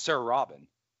Sir Robin?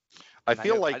 I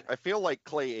feel like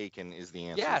Clay Aiken is the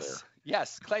answer there.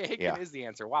 Yes, Clay Aiken is the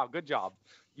answer. Wow, good job.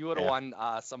 You would have won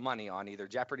some money on either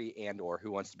Jeopardy and or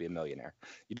Who Wants to Be a Millionaire.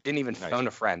 You didn't even phone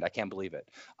a friend. I can't believe it.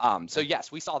 So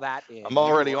yes, we saw that. I'm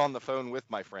already on the phone with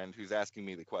my friend who's asking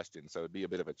me the question, so it'd be a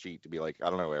bit of a cheat to be like, I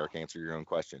don't know, Eric, answer your own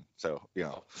question. So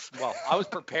Well, I was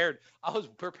prepared.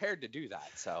 To do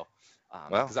that. So.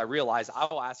 Because I realize I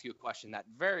will ask you a question that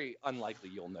very unlikely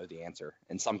you'll know the answer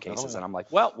in some cases, and I'm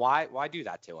like, well, why do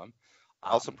that to him?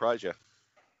 I'll surprise you.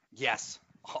 Yes,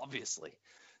 obviously.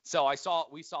 So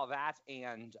we saw that,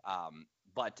 and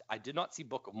but I did not see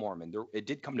Book of Mormon. It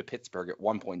did come to Pittsburgh at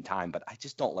one point in time, but I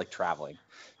just don't like traveling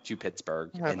to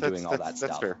Pittsburgh and doing all that stuff.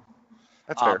 That's fair.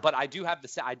 That's fair. But I do have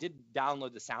I did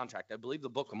download the soundtrack. I believe the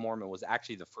Book of Mormon was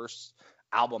actually the first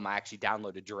album I actually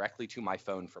downloaded directly to my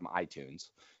phone from iTunes.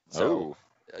 So,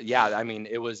 yeah, I mean,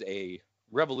 it was a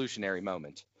revolutionary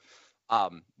moment,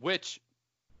 which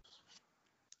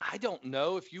I don't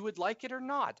know if you would like it or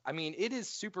not. I mean, it is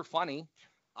super funny.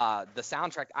 The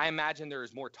soundtrack, I imagine there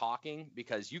is more talking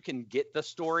because you can get the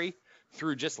story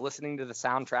through just listening to the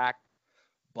soundtrack,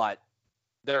 but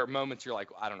there are moments you're like,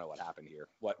 I don't know what happened here.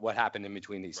 What happened in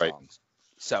between these songs?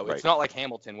 So it's not like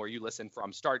Hamilton where you listen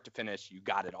from start to finish, you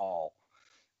got it all.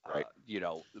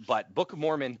 But Book of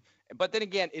Mormon, but then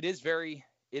again, it is very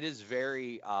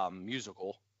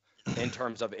musical in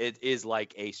terms of it is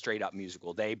like a straight up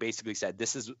musical. They basically said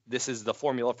this is the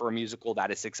formula for a musical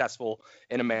that is successful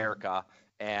in America,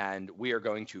 and we are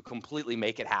going to completely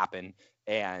make it happen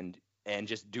and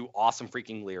just do awesome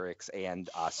freaking lyrics and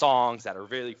songs that are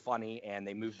really funny, and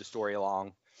they move the story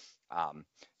along.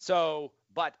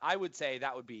 But I would say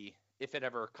that would be, if it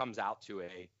ever comes out to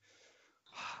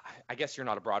I guess you're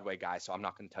not a Broadway guy, so I'm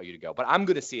not going to tell you to go, but I'm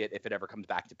going to see it if it ever comes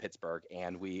back to Pittsburgh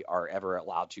and we are ever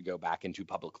allowed to go back into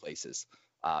public places.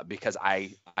 Because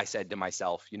I said to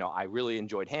myself, I really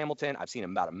enjoyed Hamilton. I've seen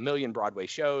about 1 million Broadway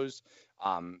shows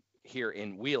here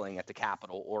in Wheeling at the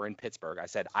Capitol or in Pittsburgh. I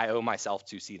said, I owe myself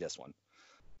to see this one.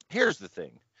 Here's the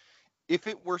thing. If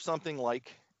it were something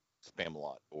like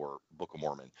Spamalot or Book of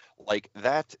Mormon, like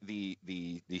that, the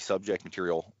subject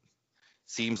material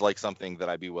seems like something that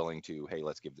I'd be willing to, hey,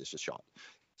 let's give this a shot.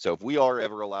 So if we are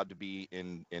ever allowed to be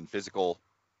in physical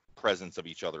presence of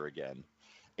each other again,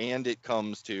 and it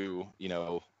comes to,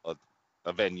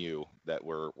 a venue that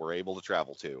we're able to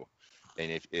travel to,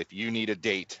 and if you need a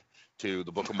date to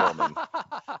the Book of Mormon,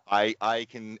 I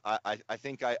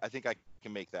think I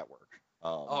can make that work.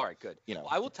 All right, good.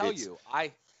 I will tell you,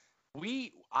 I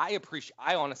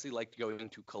honestly liked going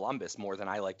to Columbus more than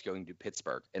I liked going to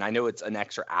Pittsburgh. And I know it's an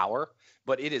extra hour,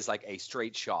 but it is like a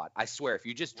straight shot. I swear, if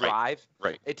you just drive,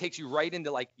 it takes you right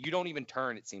into, like, you don't even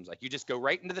turn, it seems like. You just go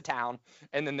right into the town,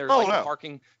 and then there's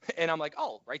parking. And I'm like,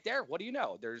 oh, right there, what do you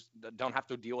know? Don't have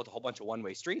to deal with a whole bunch of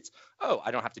one-way streets. Oh,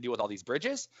 I don't have to deal with all these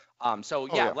bridges.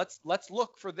 Let's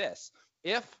look for this.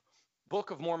 If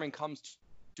Book of Mormon comes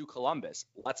to Columbus,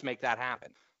 let's make that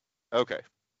happen. Okay.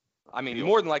 I mean,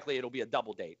 more than likely it'll be a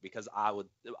double date because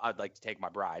I'd like to take my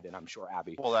bride, and I'm sure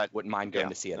Abby wouldn't mind going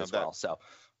to see it as well. So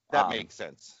that makes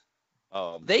sense.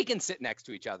 They can sit next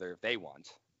to each other if they want,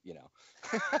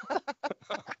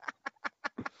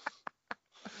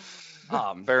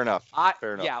 Fair enough.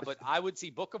 Yeah, but I would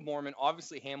see Book of Mormon.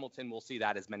 Obviously, Hamilton will see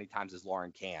that as many times as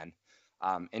Lauren can,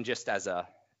 and just as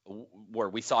where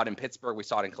we saw it in Pittsburgh, we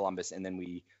saw it in Columbus, and then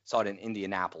we saw it in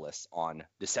Indianapolis on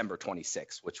December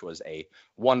 26th, which was a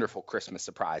wonderful Christmas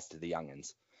surprise to the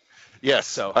youngins. Yes,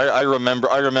 so I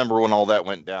remember when all that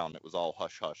went down. It was all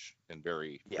hush hush and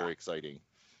very exciting.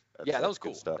 That was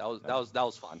cool. That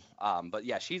was fun. But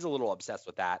yeah, she's a little obsessed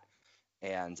with that,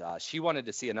 and she wanted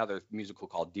to see another musical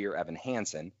called Dear Evan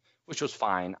Hansen, which was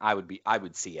fine. I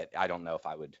would see it. I don't know if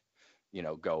I would,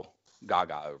 go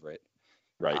gaga over it.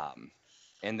 Right.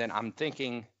 And then I'm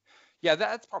thinking,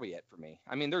 that's probably it for me.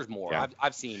 I mean, there's more. Yeah.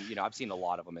 I've seen a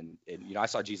lot of them, and I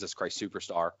saw Jesus Christ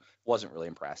Superstar. Wasn't really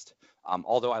impressed.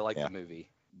 Although I liked the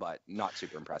movie, but not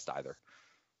super impressed either.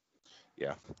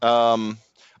 Yeah. I'm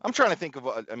trying to think of.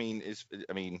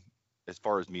 As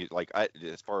far as music,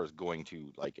 as far as going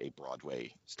to like a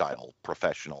Broadway style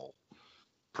professional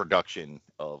production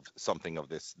of something of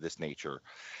this nature,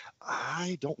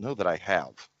 I don't know that I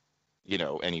have.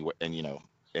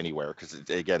 Anywhere, because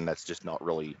again, that's just not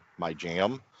really my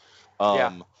jam.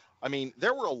 I mean,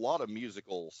 there were a lot of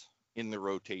musicals in the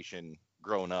rotation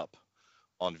growing up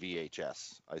on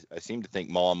VHS. I seem to think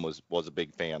Mom was a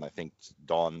big fan. I think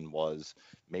Dawn was,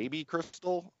 maybe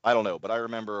Crystal. I don't know, but I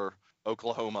remember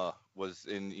Oklahoma was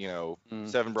in,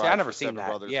 Seven Brides. I never seen that.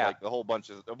 Brothers, yeah, like a whole bunch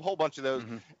of those.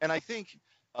 Mm-hmm. And I think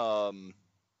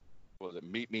was it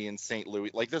Meet Me in St. Louis?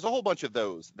 Like, there's a whole bunch of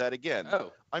those that, again,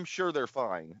 I'm sure they're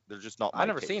fine. They're just not my I've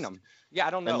never taste. seen them. Yeah,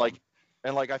 I don't know.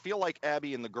 And I feel like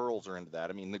Abby and the girls are into that.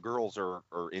 I mean, the girls are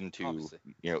into,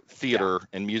 theater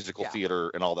and musical theater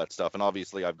and all that stuff. And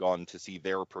obviously I've gone to see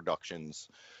their productions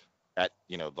at,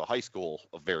 the high school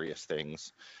of various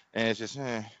things. And it's just,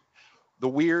 the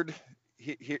weird,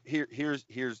 here's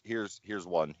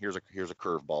one. Here's a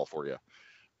curveball for you.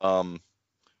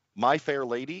 My Fair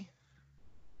Lady,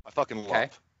 I fucking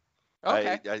love.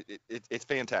 Okay. It's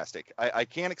fantastic. I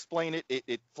can't explain it.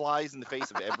 It flies in the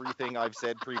face of everything I've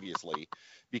said previously,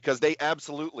 because they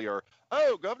absolutely are.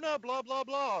 Oh, governor, blah blah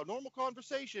blah, normal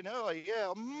conversation. Oh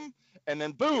yeah, and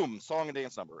then boom, song and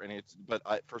dance number. And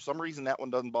for some reason that one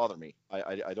doesn't bother me.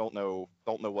 I don't know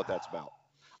what that's about.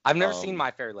 I've never seen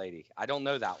My Fair Lady. I don't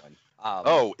know that one. I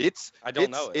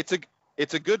don't know it.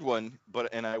 It's a good one,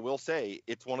 and I will say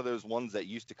it's one of those ones that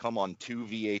used to come on 2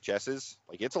 VHSs.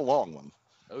 Like, it's a long one.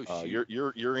 Oh shoot.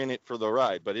 You're in it for the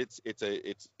ride, but it's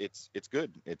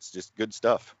good. It's just good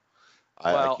stuff.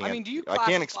 Well, I mean, do you classify...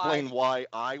 I can't explain why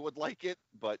I would like it,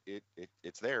 but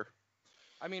it's there.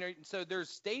 I mean, so there's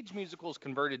stage musicals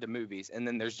converted to movies, and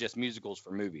then there's just musicals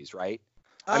for movies, right?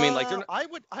 I mean, like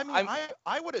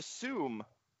I would assume.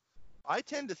 I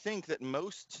tend to think that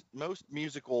most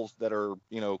musicals that are,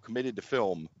 committed to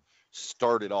film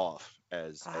started off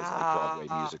as like Broadway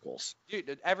musicals.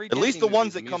 Dude, at least the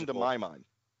ones that come to my mind.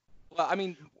 Well, I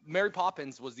mean, Mary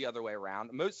Poppins was the other way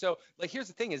around. So, like, here's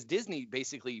the thing: is Disney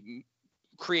basically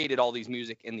created all these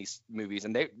music in these movies,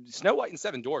 and Snow White and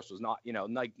Seven Dwarfs was not,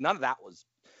 like none of that was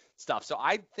stuff. So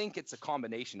I think it's a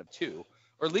combination of two,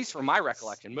 or at least from my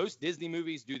recollection, most Disney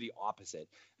movies do the opposite.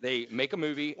 They make a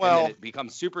movie and then it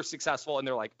becomes super successful, and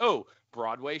they're like, oh,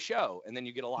 Broadway show, and then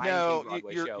you get a Lion King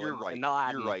Broadway show, you're right. And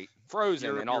Aladdin, you're right.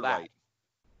 Frozen, and all that. Right.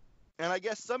 And I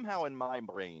guess somehow in my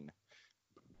brain,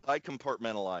 I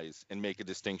compartmentalize and make a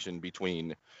distinction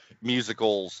between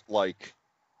musicals like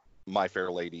My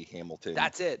Fair Lady, Hamilton.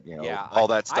 That's it. All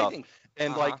that stuff.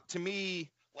 And like, to me,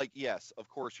 like, yes, of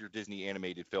course, your Disney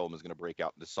animated film is going to break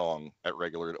out into song at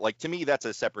regular. Like, to me, that's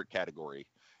a separate category,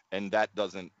 and that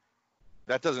doesn't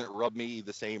rub me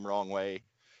the same wrong way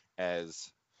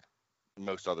as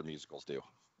most other musicals do.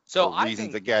 So for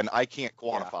reasons, again, I can't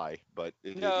quantify, but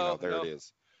it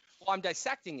is. Well, I'm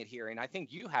dissecting it here, and I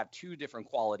think you have two different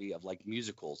quality of like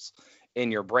musicals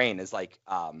in your brain. Is like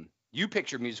you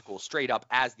picture musicals straight up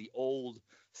as the old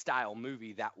style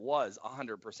movie that was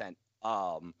 100%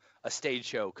 a stage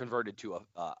show converted to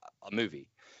a movie,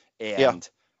 and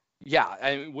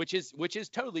which is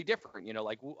totally different.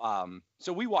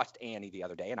 So we watched Annie the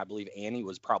other day, and I believe Annie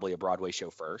was probably a Broadway show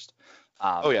first,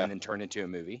 and then turned into a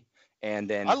movie. And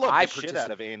then I loved the shit out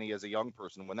of Annie as a young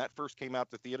person when that first came out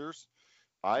to theaters.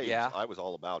 I was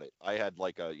all about it. I had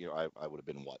like I would have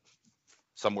been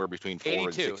somewhere between 4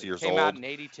 and 6 years old. Came out in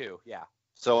 82, yeah.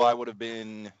 So I would have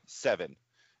been 7,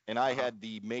 and I had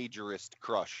the majorest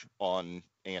crush on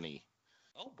Annie.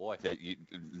 Oh boy.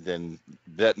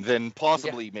 That then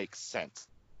possibly makes sense.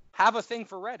 Have a thing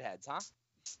for redheads, huh?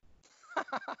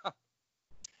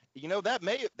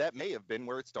 That may have been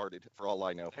where it started. For all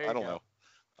I know, I don't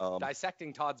know.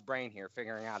 Dissecting Todd's brain here,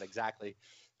 figuring out exactly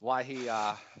why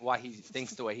he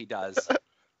thinks the way he does.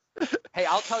 Hey,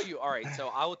 I'll tell you. All right, so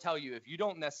I will tell you if you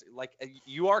don't necessarily like,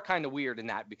 you are kind of weird in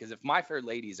that, because if My Fair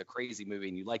Lady is a crazy movie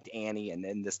and you liked Annie and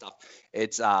then this stuff,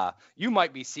 it's you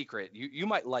might be secret. You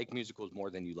might like musicals more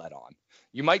than you let on.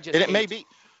 You might just. And it may be.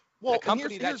 Well, the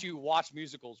company that you watch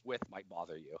musicals with might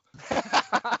bother you.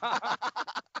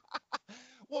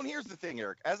 Well, and here's the thing,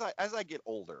 Eric. As I get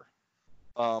older,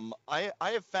 I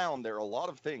have found there are a lot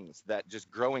of things that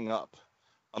just growing up,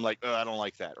 I'm like, oh, I don't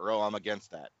like that, or oh, I'm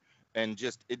against that, and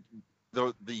just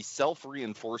the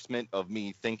self-reinforcement of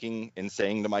me thinking and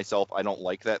saying to myself, I don't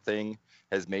like that thing,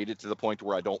 has made it to the point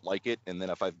where I don't like it, and then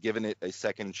if I've given it a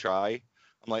second try,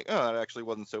 I'm like, oh, that actually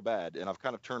wasn't so bad, and I've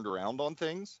kind of turned around on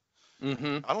things.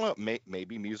 Mm-hmm. I don't know.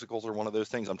 Maybe musicals are one of those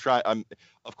things.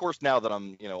 Of course, now that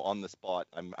I'm, on the spot,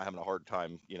 I'm having a hard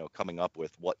time, coming up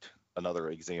with what another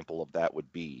example of that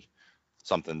would be.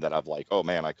 Something that I've like, oh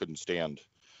man, I couldn't stand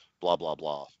blah, blah,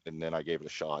 blah. And then I gave it a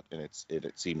shot, and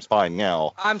it seems fine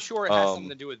now. I'm sure it has something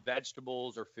to do with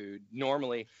vegetables or food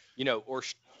normally, or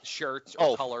shirts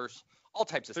or colors. All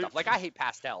types of stuff. Like, I hate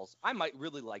pastels. I might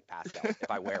really like pastels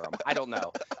if I wear them. I don't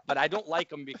know. But I don't like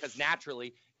them because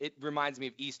naturally it reminds me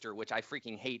of Easter, which I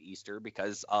freaking hate Easter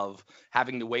because of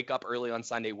having to wake up early on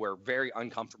Sunday, wear very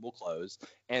uncomfortable clothes,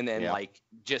 and then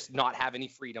just not have any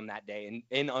freedom that day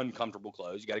in uncomfortable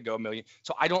clothes. You got to go a million.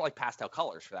 So I don't like pastel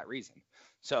colors for that reason.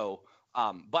 So,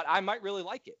 but I might really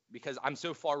like it because I'm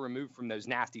so far removed from those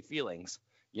nasty feelings.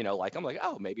 Like I'm like,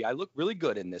 oh, maybe I look really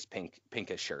good in this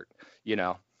pinkish shirt.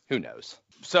 Who knows?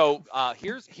 So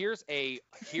here's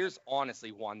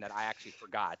honestly one that I actually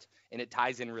forgot, and it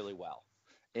ties in really well.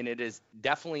 And it is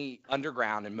definitely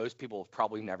underground, and most people have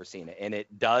probably never seen it. And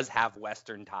it does have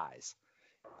Western ties,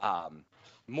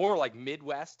 more like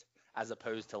Midwest as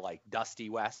opposed to like Dusty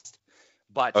West.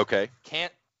 But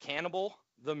Cannibal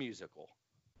the Musical.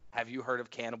 Have you heard of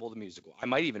Cannibal the Musical? I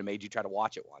might even have made you try to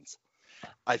watch it once.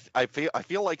 I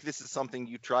feel like this is something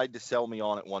you tried to sell me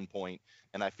on at one point,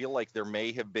 and I feel like there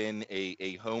may have been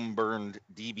a home-burned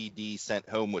DVD sent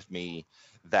home with me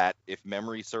that, if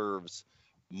memory serves,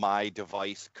 my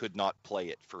device could not play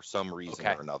it for some reason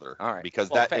or another. All right. Because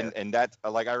that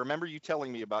like, I remember you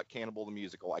telling me about Cannibal the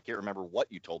Musical. I can't remember what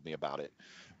you told me about it,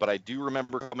 but I do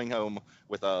remember coming home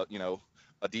with a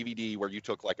a DVD where you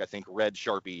took, like, I think red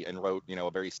Sharpie and wrote,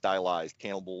 a very stylized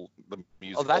Cannibal the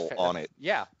Musical on it.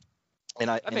 Yeah. And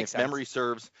if memory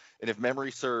serves,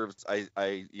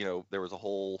 I there was a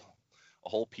whole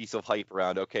piece of hype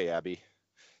around. Okay, Abby,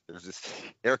 there's this.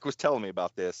 Eric was telling me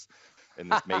about this,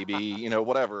 and this may be,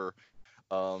 whatever.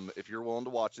 If you're willing to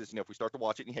watch this, if we start to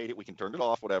watch it and you hate it, we can turn it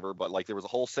off, whatever. But like, there was a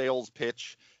whole sales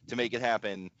pitch to make it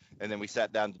happen, and then we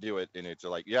sat down to do it, and it's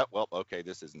like, yeah, well, okay,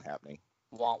 this isn't happening.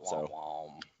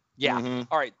 Yeah. Mm-hmm.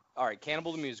 All right.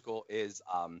 Cannibal the Musical is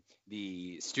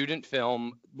the student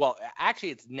film. Well,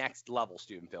 actually, it's next level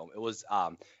student film. It was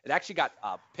it actually got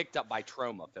picked up by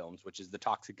Troma Films, which is the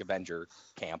Toxic Avenger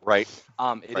camp. Right.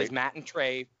 It is Matt and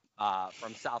Trey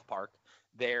from South Park.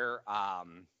 They're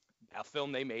a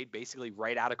film they made basically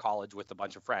right out of college with a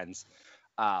bunch of friends.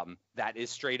 That is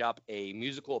straight up a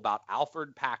musical about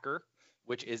Alfred Packer,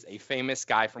 which is a famous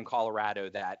guy from Colorado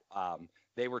that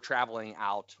they were traveling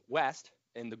out west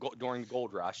during the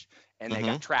gold rush, and they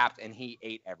got trapped, and he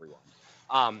ate everyone.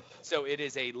 So it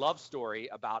is a love story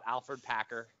about Alfred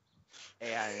Packer,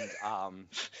 and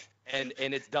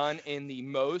it's done in the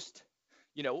most,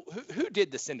 who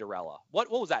did the Cinderella?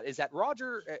 What was that? Is that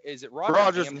Roger? Is it Roger?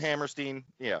 Rogers and Hammerstein?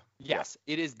 Yeah. Yes,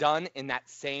 it is done in that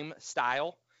same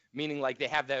style, meaning like they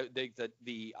have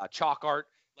the chalk art,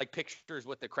 like pictures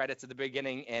with the credits at the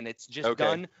beginning, and it's just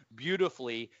done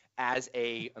beautifully as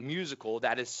a musical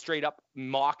that is straight up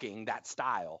mocking that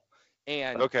style.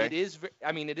 And it is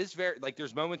very, like,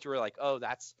 there's moments where you're like, oh,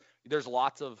 there's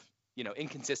lots of,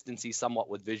 inconsistency somewhat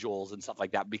with visuals and stuff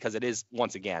like that, because it is,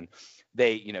 once again,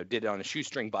 they, did it on a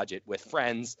shoestring budget with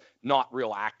friends, not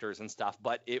real actors and stuff,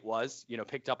 but it was,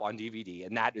 picked up on DVD,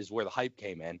 and that is where the hype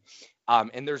came in.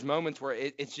 And there's moments where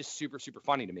it's just super, super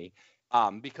funny to me.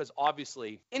 Because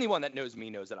obviously anyone that knows me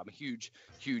knows that I'm a huge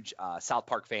South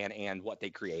Park fan and what they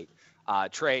create.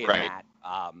 Trey and Matt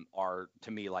are,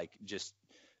 to me, like, just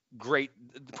great,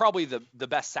 probably the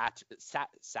best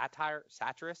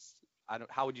satirists.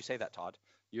 How would you say that, Todd?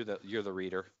 You're the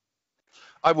reader.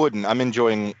 I wouldn't. I'm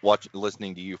enjoying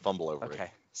listening to you fumble over it. Okay.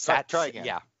 Try again.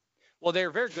 Yeah. Well,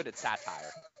 they're very good at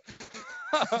satire.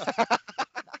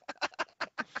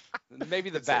 Maybe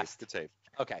the best. Good save.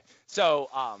 Okay. So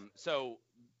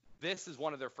this is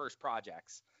one of their first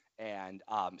projects, and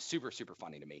super, super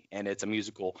funny to me. And it's a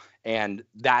musical, and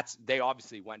they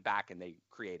obviously went back and they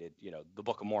created, the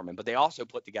Book of Mormon, but they also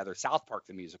put together South Park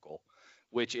the Musical,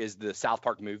 which is the South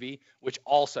Park movie, which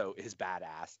also is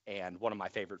badass and one of my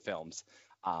favorite films.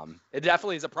 It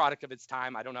definitely is a product of its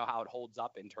time. I don't know how it holds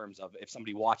up in terms of if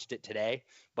somebody watched it today,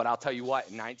 but I'll tell you what,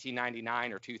 in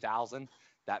 1999 or 2000,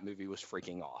 that movie was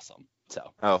freaking awesome.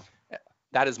 So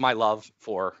that is my love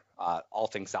for all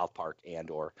things South Park and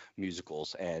or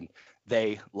musicals, and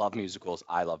they love musicals.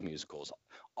 I love musicals.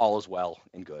 All is well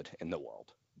and good in the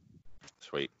world.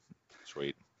 Sweet.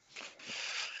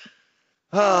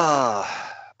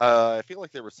 I feel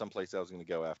like there was someplace I was going to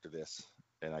go after this,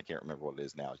 and I can't remember what it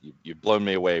is now. You've blown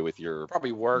me away with your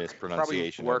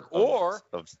mispronunciation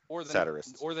of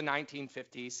satirists. Or the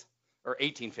 1950s or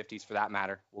 1850s for that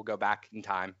matter. We'll go back in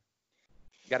time.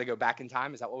 You got to go back in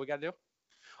time. Is that what we got to do?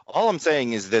 All I'm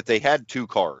saying is that they had two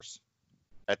cars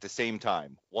at the same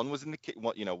time. One was in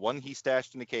the one he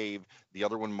stashed in the cave. The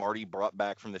other one Marty brought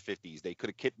back from the 50s. They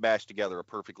could have kit bashed together a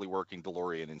perfectly working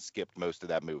DeLorean and skipped most of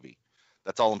that movie.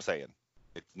 That's all I'm saying.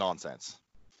 It's nonsense.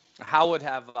 How would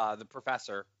have the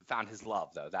professor found his love,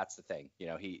 though? That's the thing.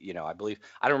 I believe,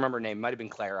 I don't remember her name. It might have been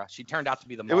Clara. She turned out to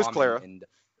be the mom. It was Clara.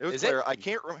 It was Clara.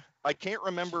 I can't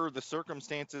remember the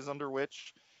circumstances under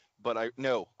which, but I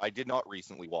did not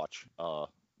recently watch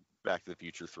Back to the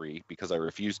Future 3 because I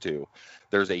refused to.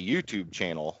 There's a YouTube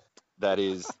channel that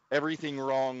is everything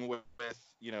wrong with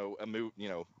a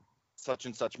movie, such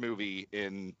and such movie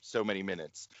in so many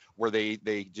minutes, where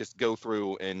they just go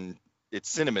through, and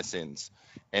it's CinemaSins,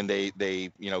 and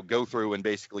they go through and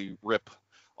basically rip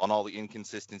on all the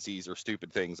inconsistencies or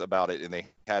stupid things about it. And they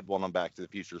had one on Back to the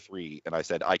Future 3, and I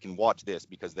said, I can watch this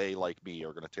because they, like me,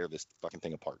 are going to tear this fucking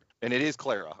thing apart. And it is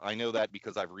Clara. I know that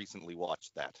because I've recently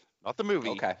watched that. Not the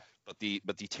movie, but the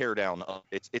teardown.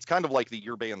 It's kind of like the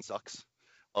Your Band Sucks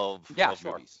of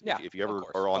movies. Yeah, if you ever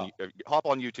are hop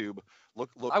on YouTube, look.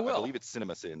 I believe it's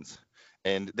CinemaSins,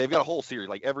 and they've got a whole series.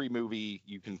 Like every movie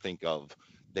you can think of,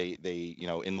 they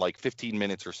in like 15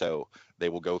 minutes or so, they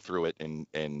will go through it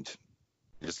and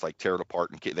just like tear it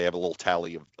apart, and they have a little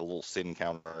tally of a little sin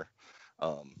counter.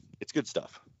 It's good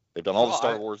stuff. They've done all the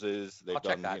Star Warses. They've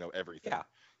done everything. Yeah.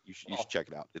 You should check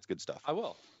it out. It's good stuff. I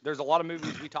will. There's a lot of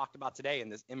movies we talked about today in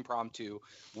this impromptu,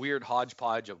 weird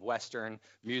hodgepodge of Western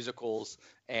musicals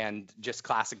and just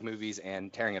classic movies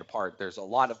and tearing it apart. There's a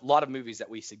lot of movies that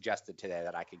we suggested today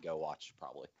that I could go watch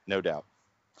probably. No doubt.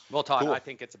 Well, Todd, Cool. I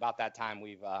think it's about that time.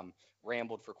 We've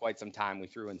rambled for quite some time. We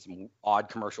threw in some odd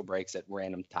commercial breaks at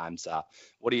random times.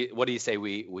 What do you say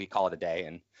we call it a day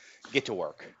and get to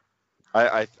work?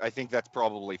 I think that's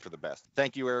probably for the best.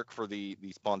 Thank you, Eric, for the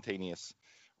spontaneous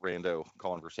rando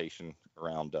conversation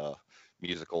around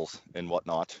musicals and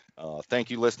whatnot.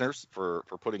 Thank you, listeners, for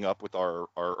putting up with our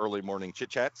early morning chit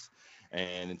chats.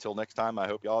 And until next time, I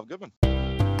hope y'all have a good one.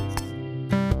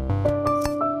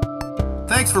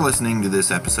 Thanks for listening to this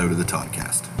episode of the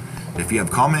Toddcast. If you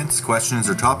have comments, questions,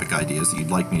 or topic ideas that you'd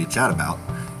like me to chat about,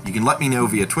 you can let me know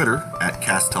via Twitter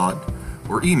 @CastTodd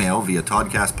or email via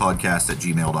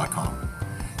toddcastpodcast@gmail.com.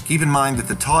 Keep in mind that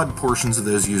the Todd portions of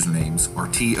those usernames are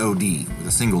TOD with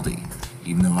a single D,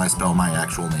 even though I spell my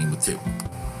actual name with two.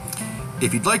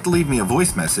 If you'd like to leave me a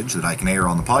voice message that I can air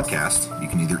on the podcast, you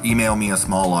can either email me a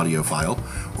small audio file,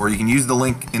 or you can use the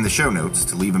link in the show notes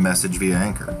to leave a message via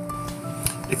Anchor.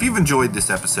 If you've enjoyed this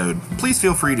episode, please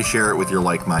feel free to share it with your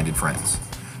like-minded friends.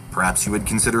 Perhaps you would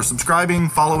consider subscribing,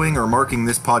 following, or marking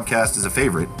this podcast as a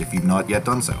favorite if you've not yet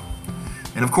done so.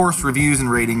 And of course, reviews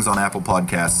and ratings on Apple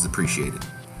Podcasts is appreciated.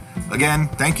 Again,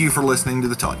 thank you for listening to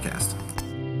the Toddcast.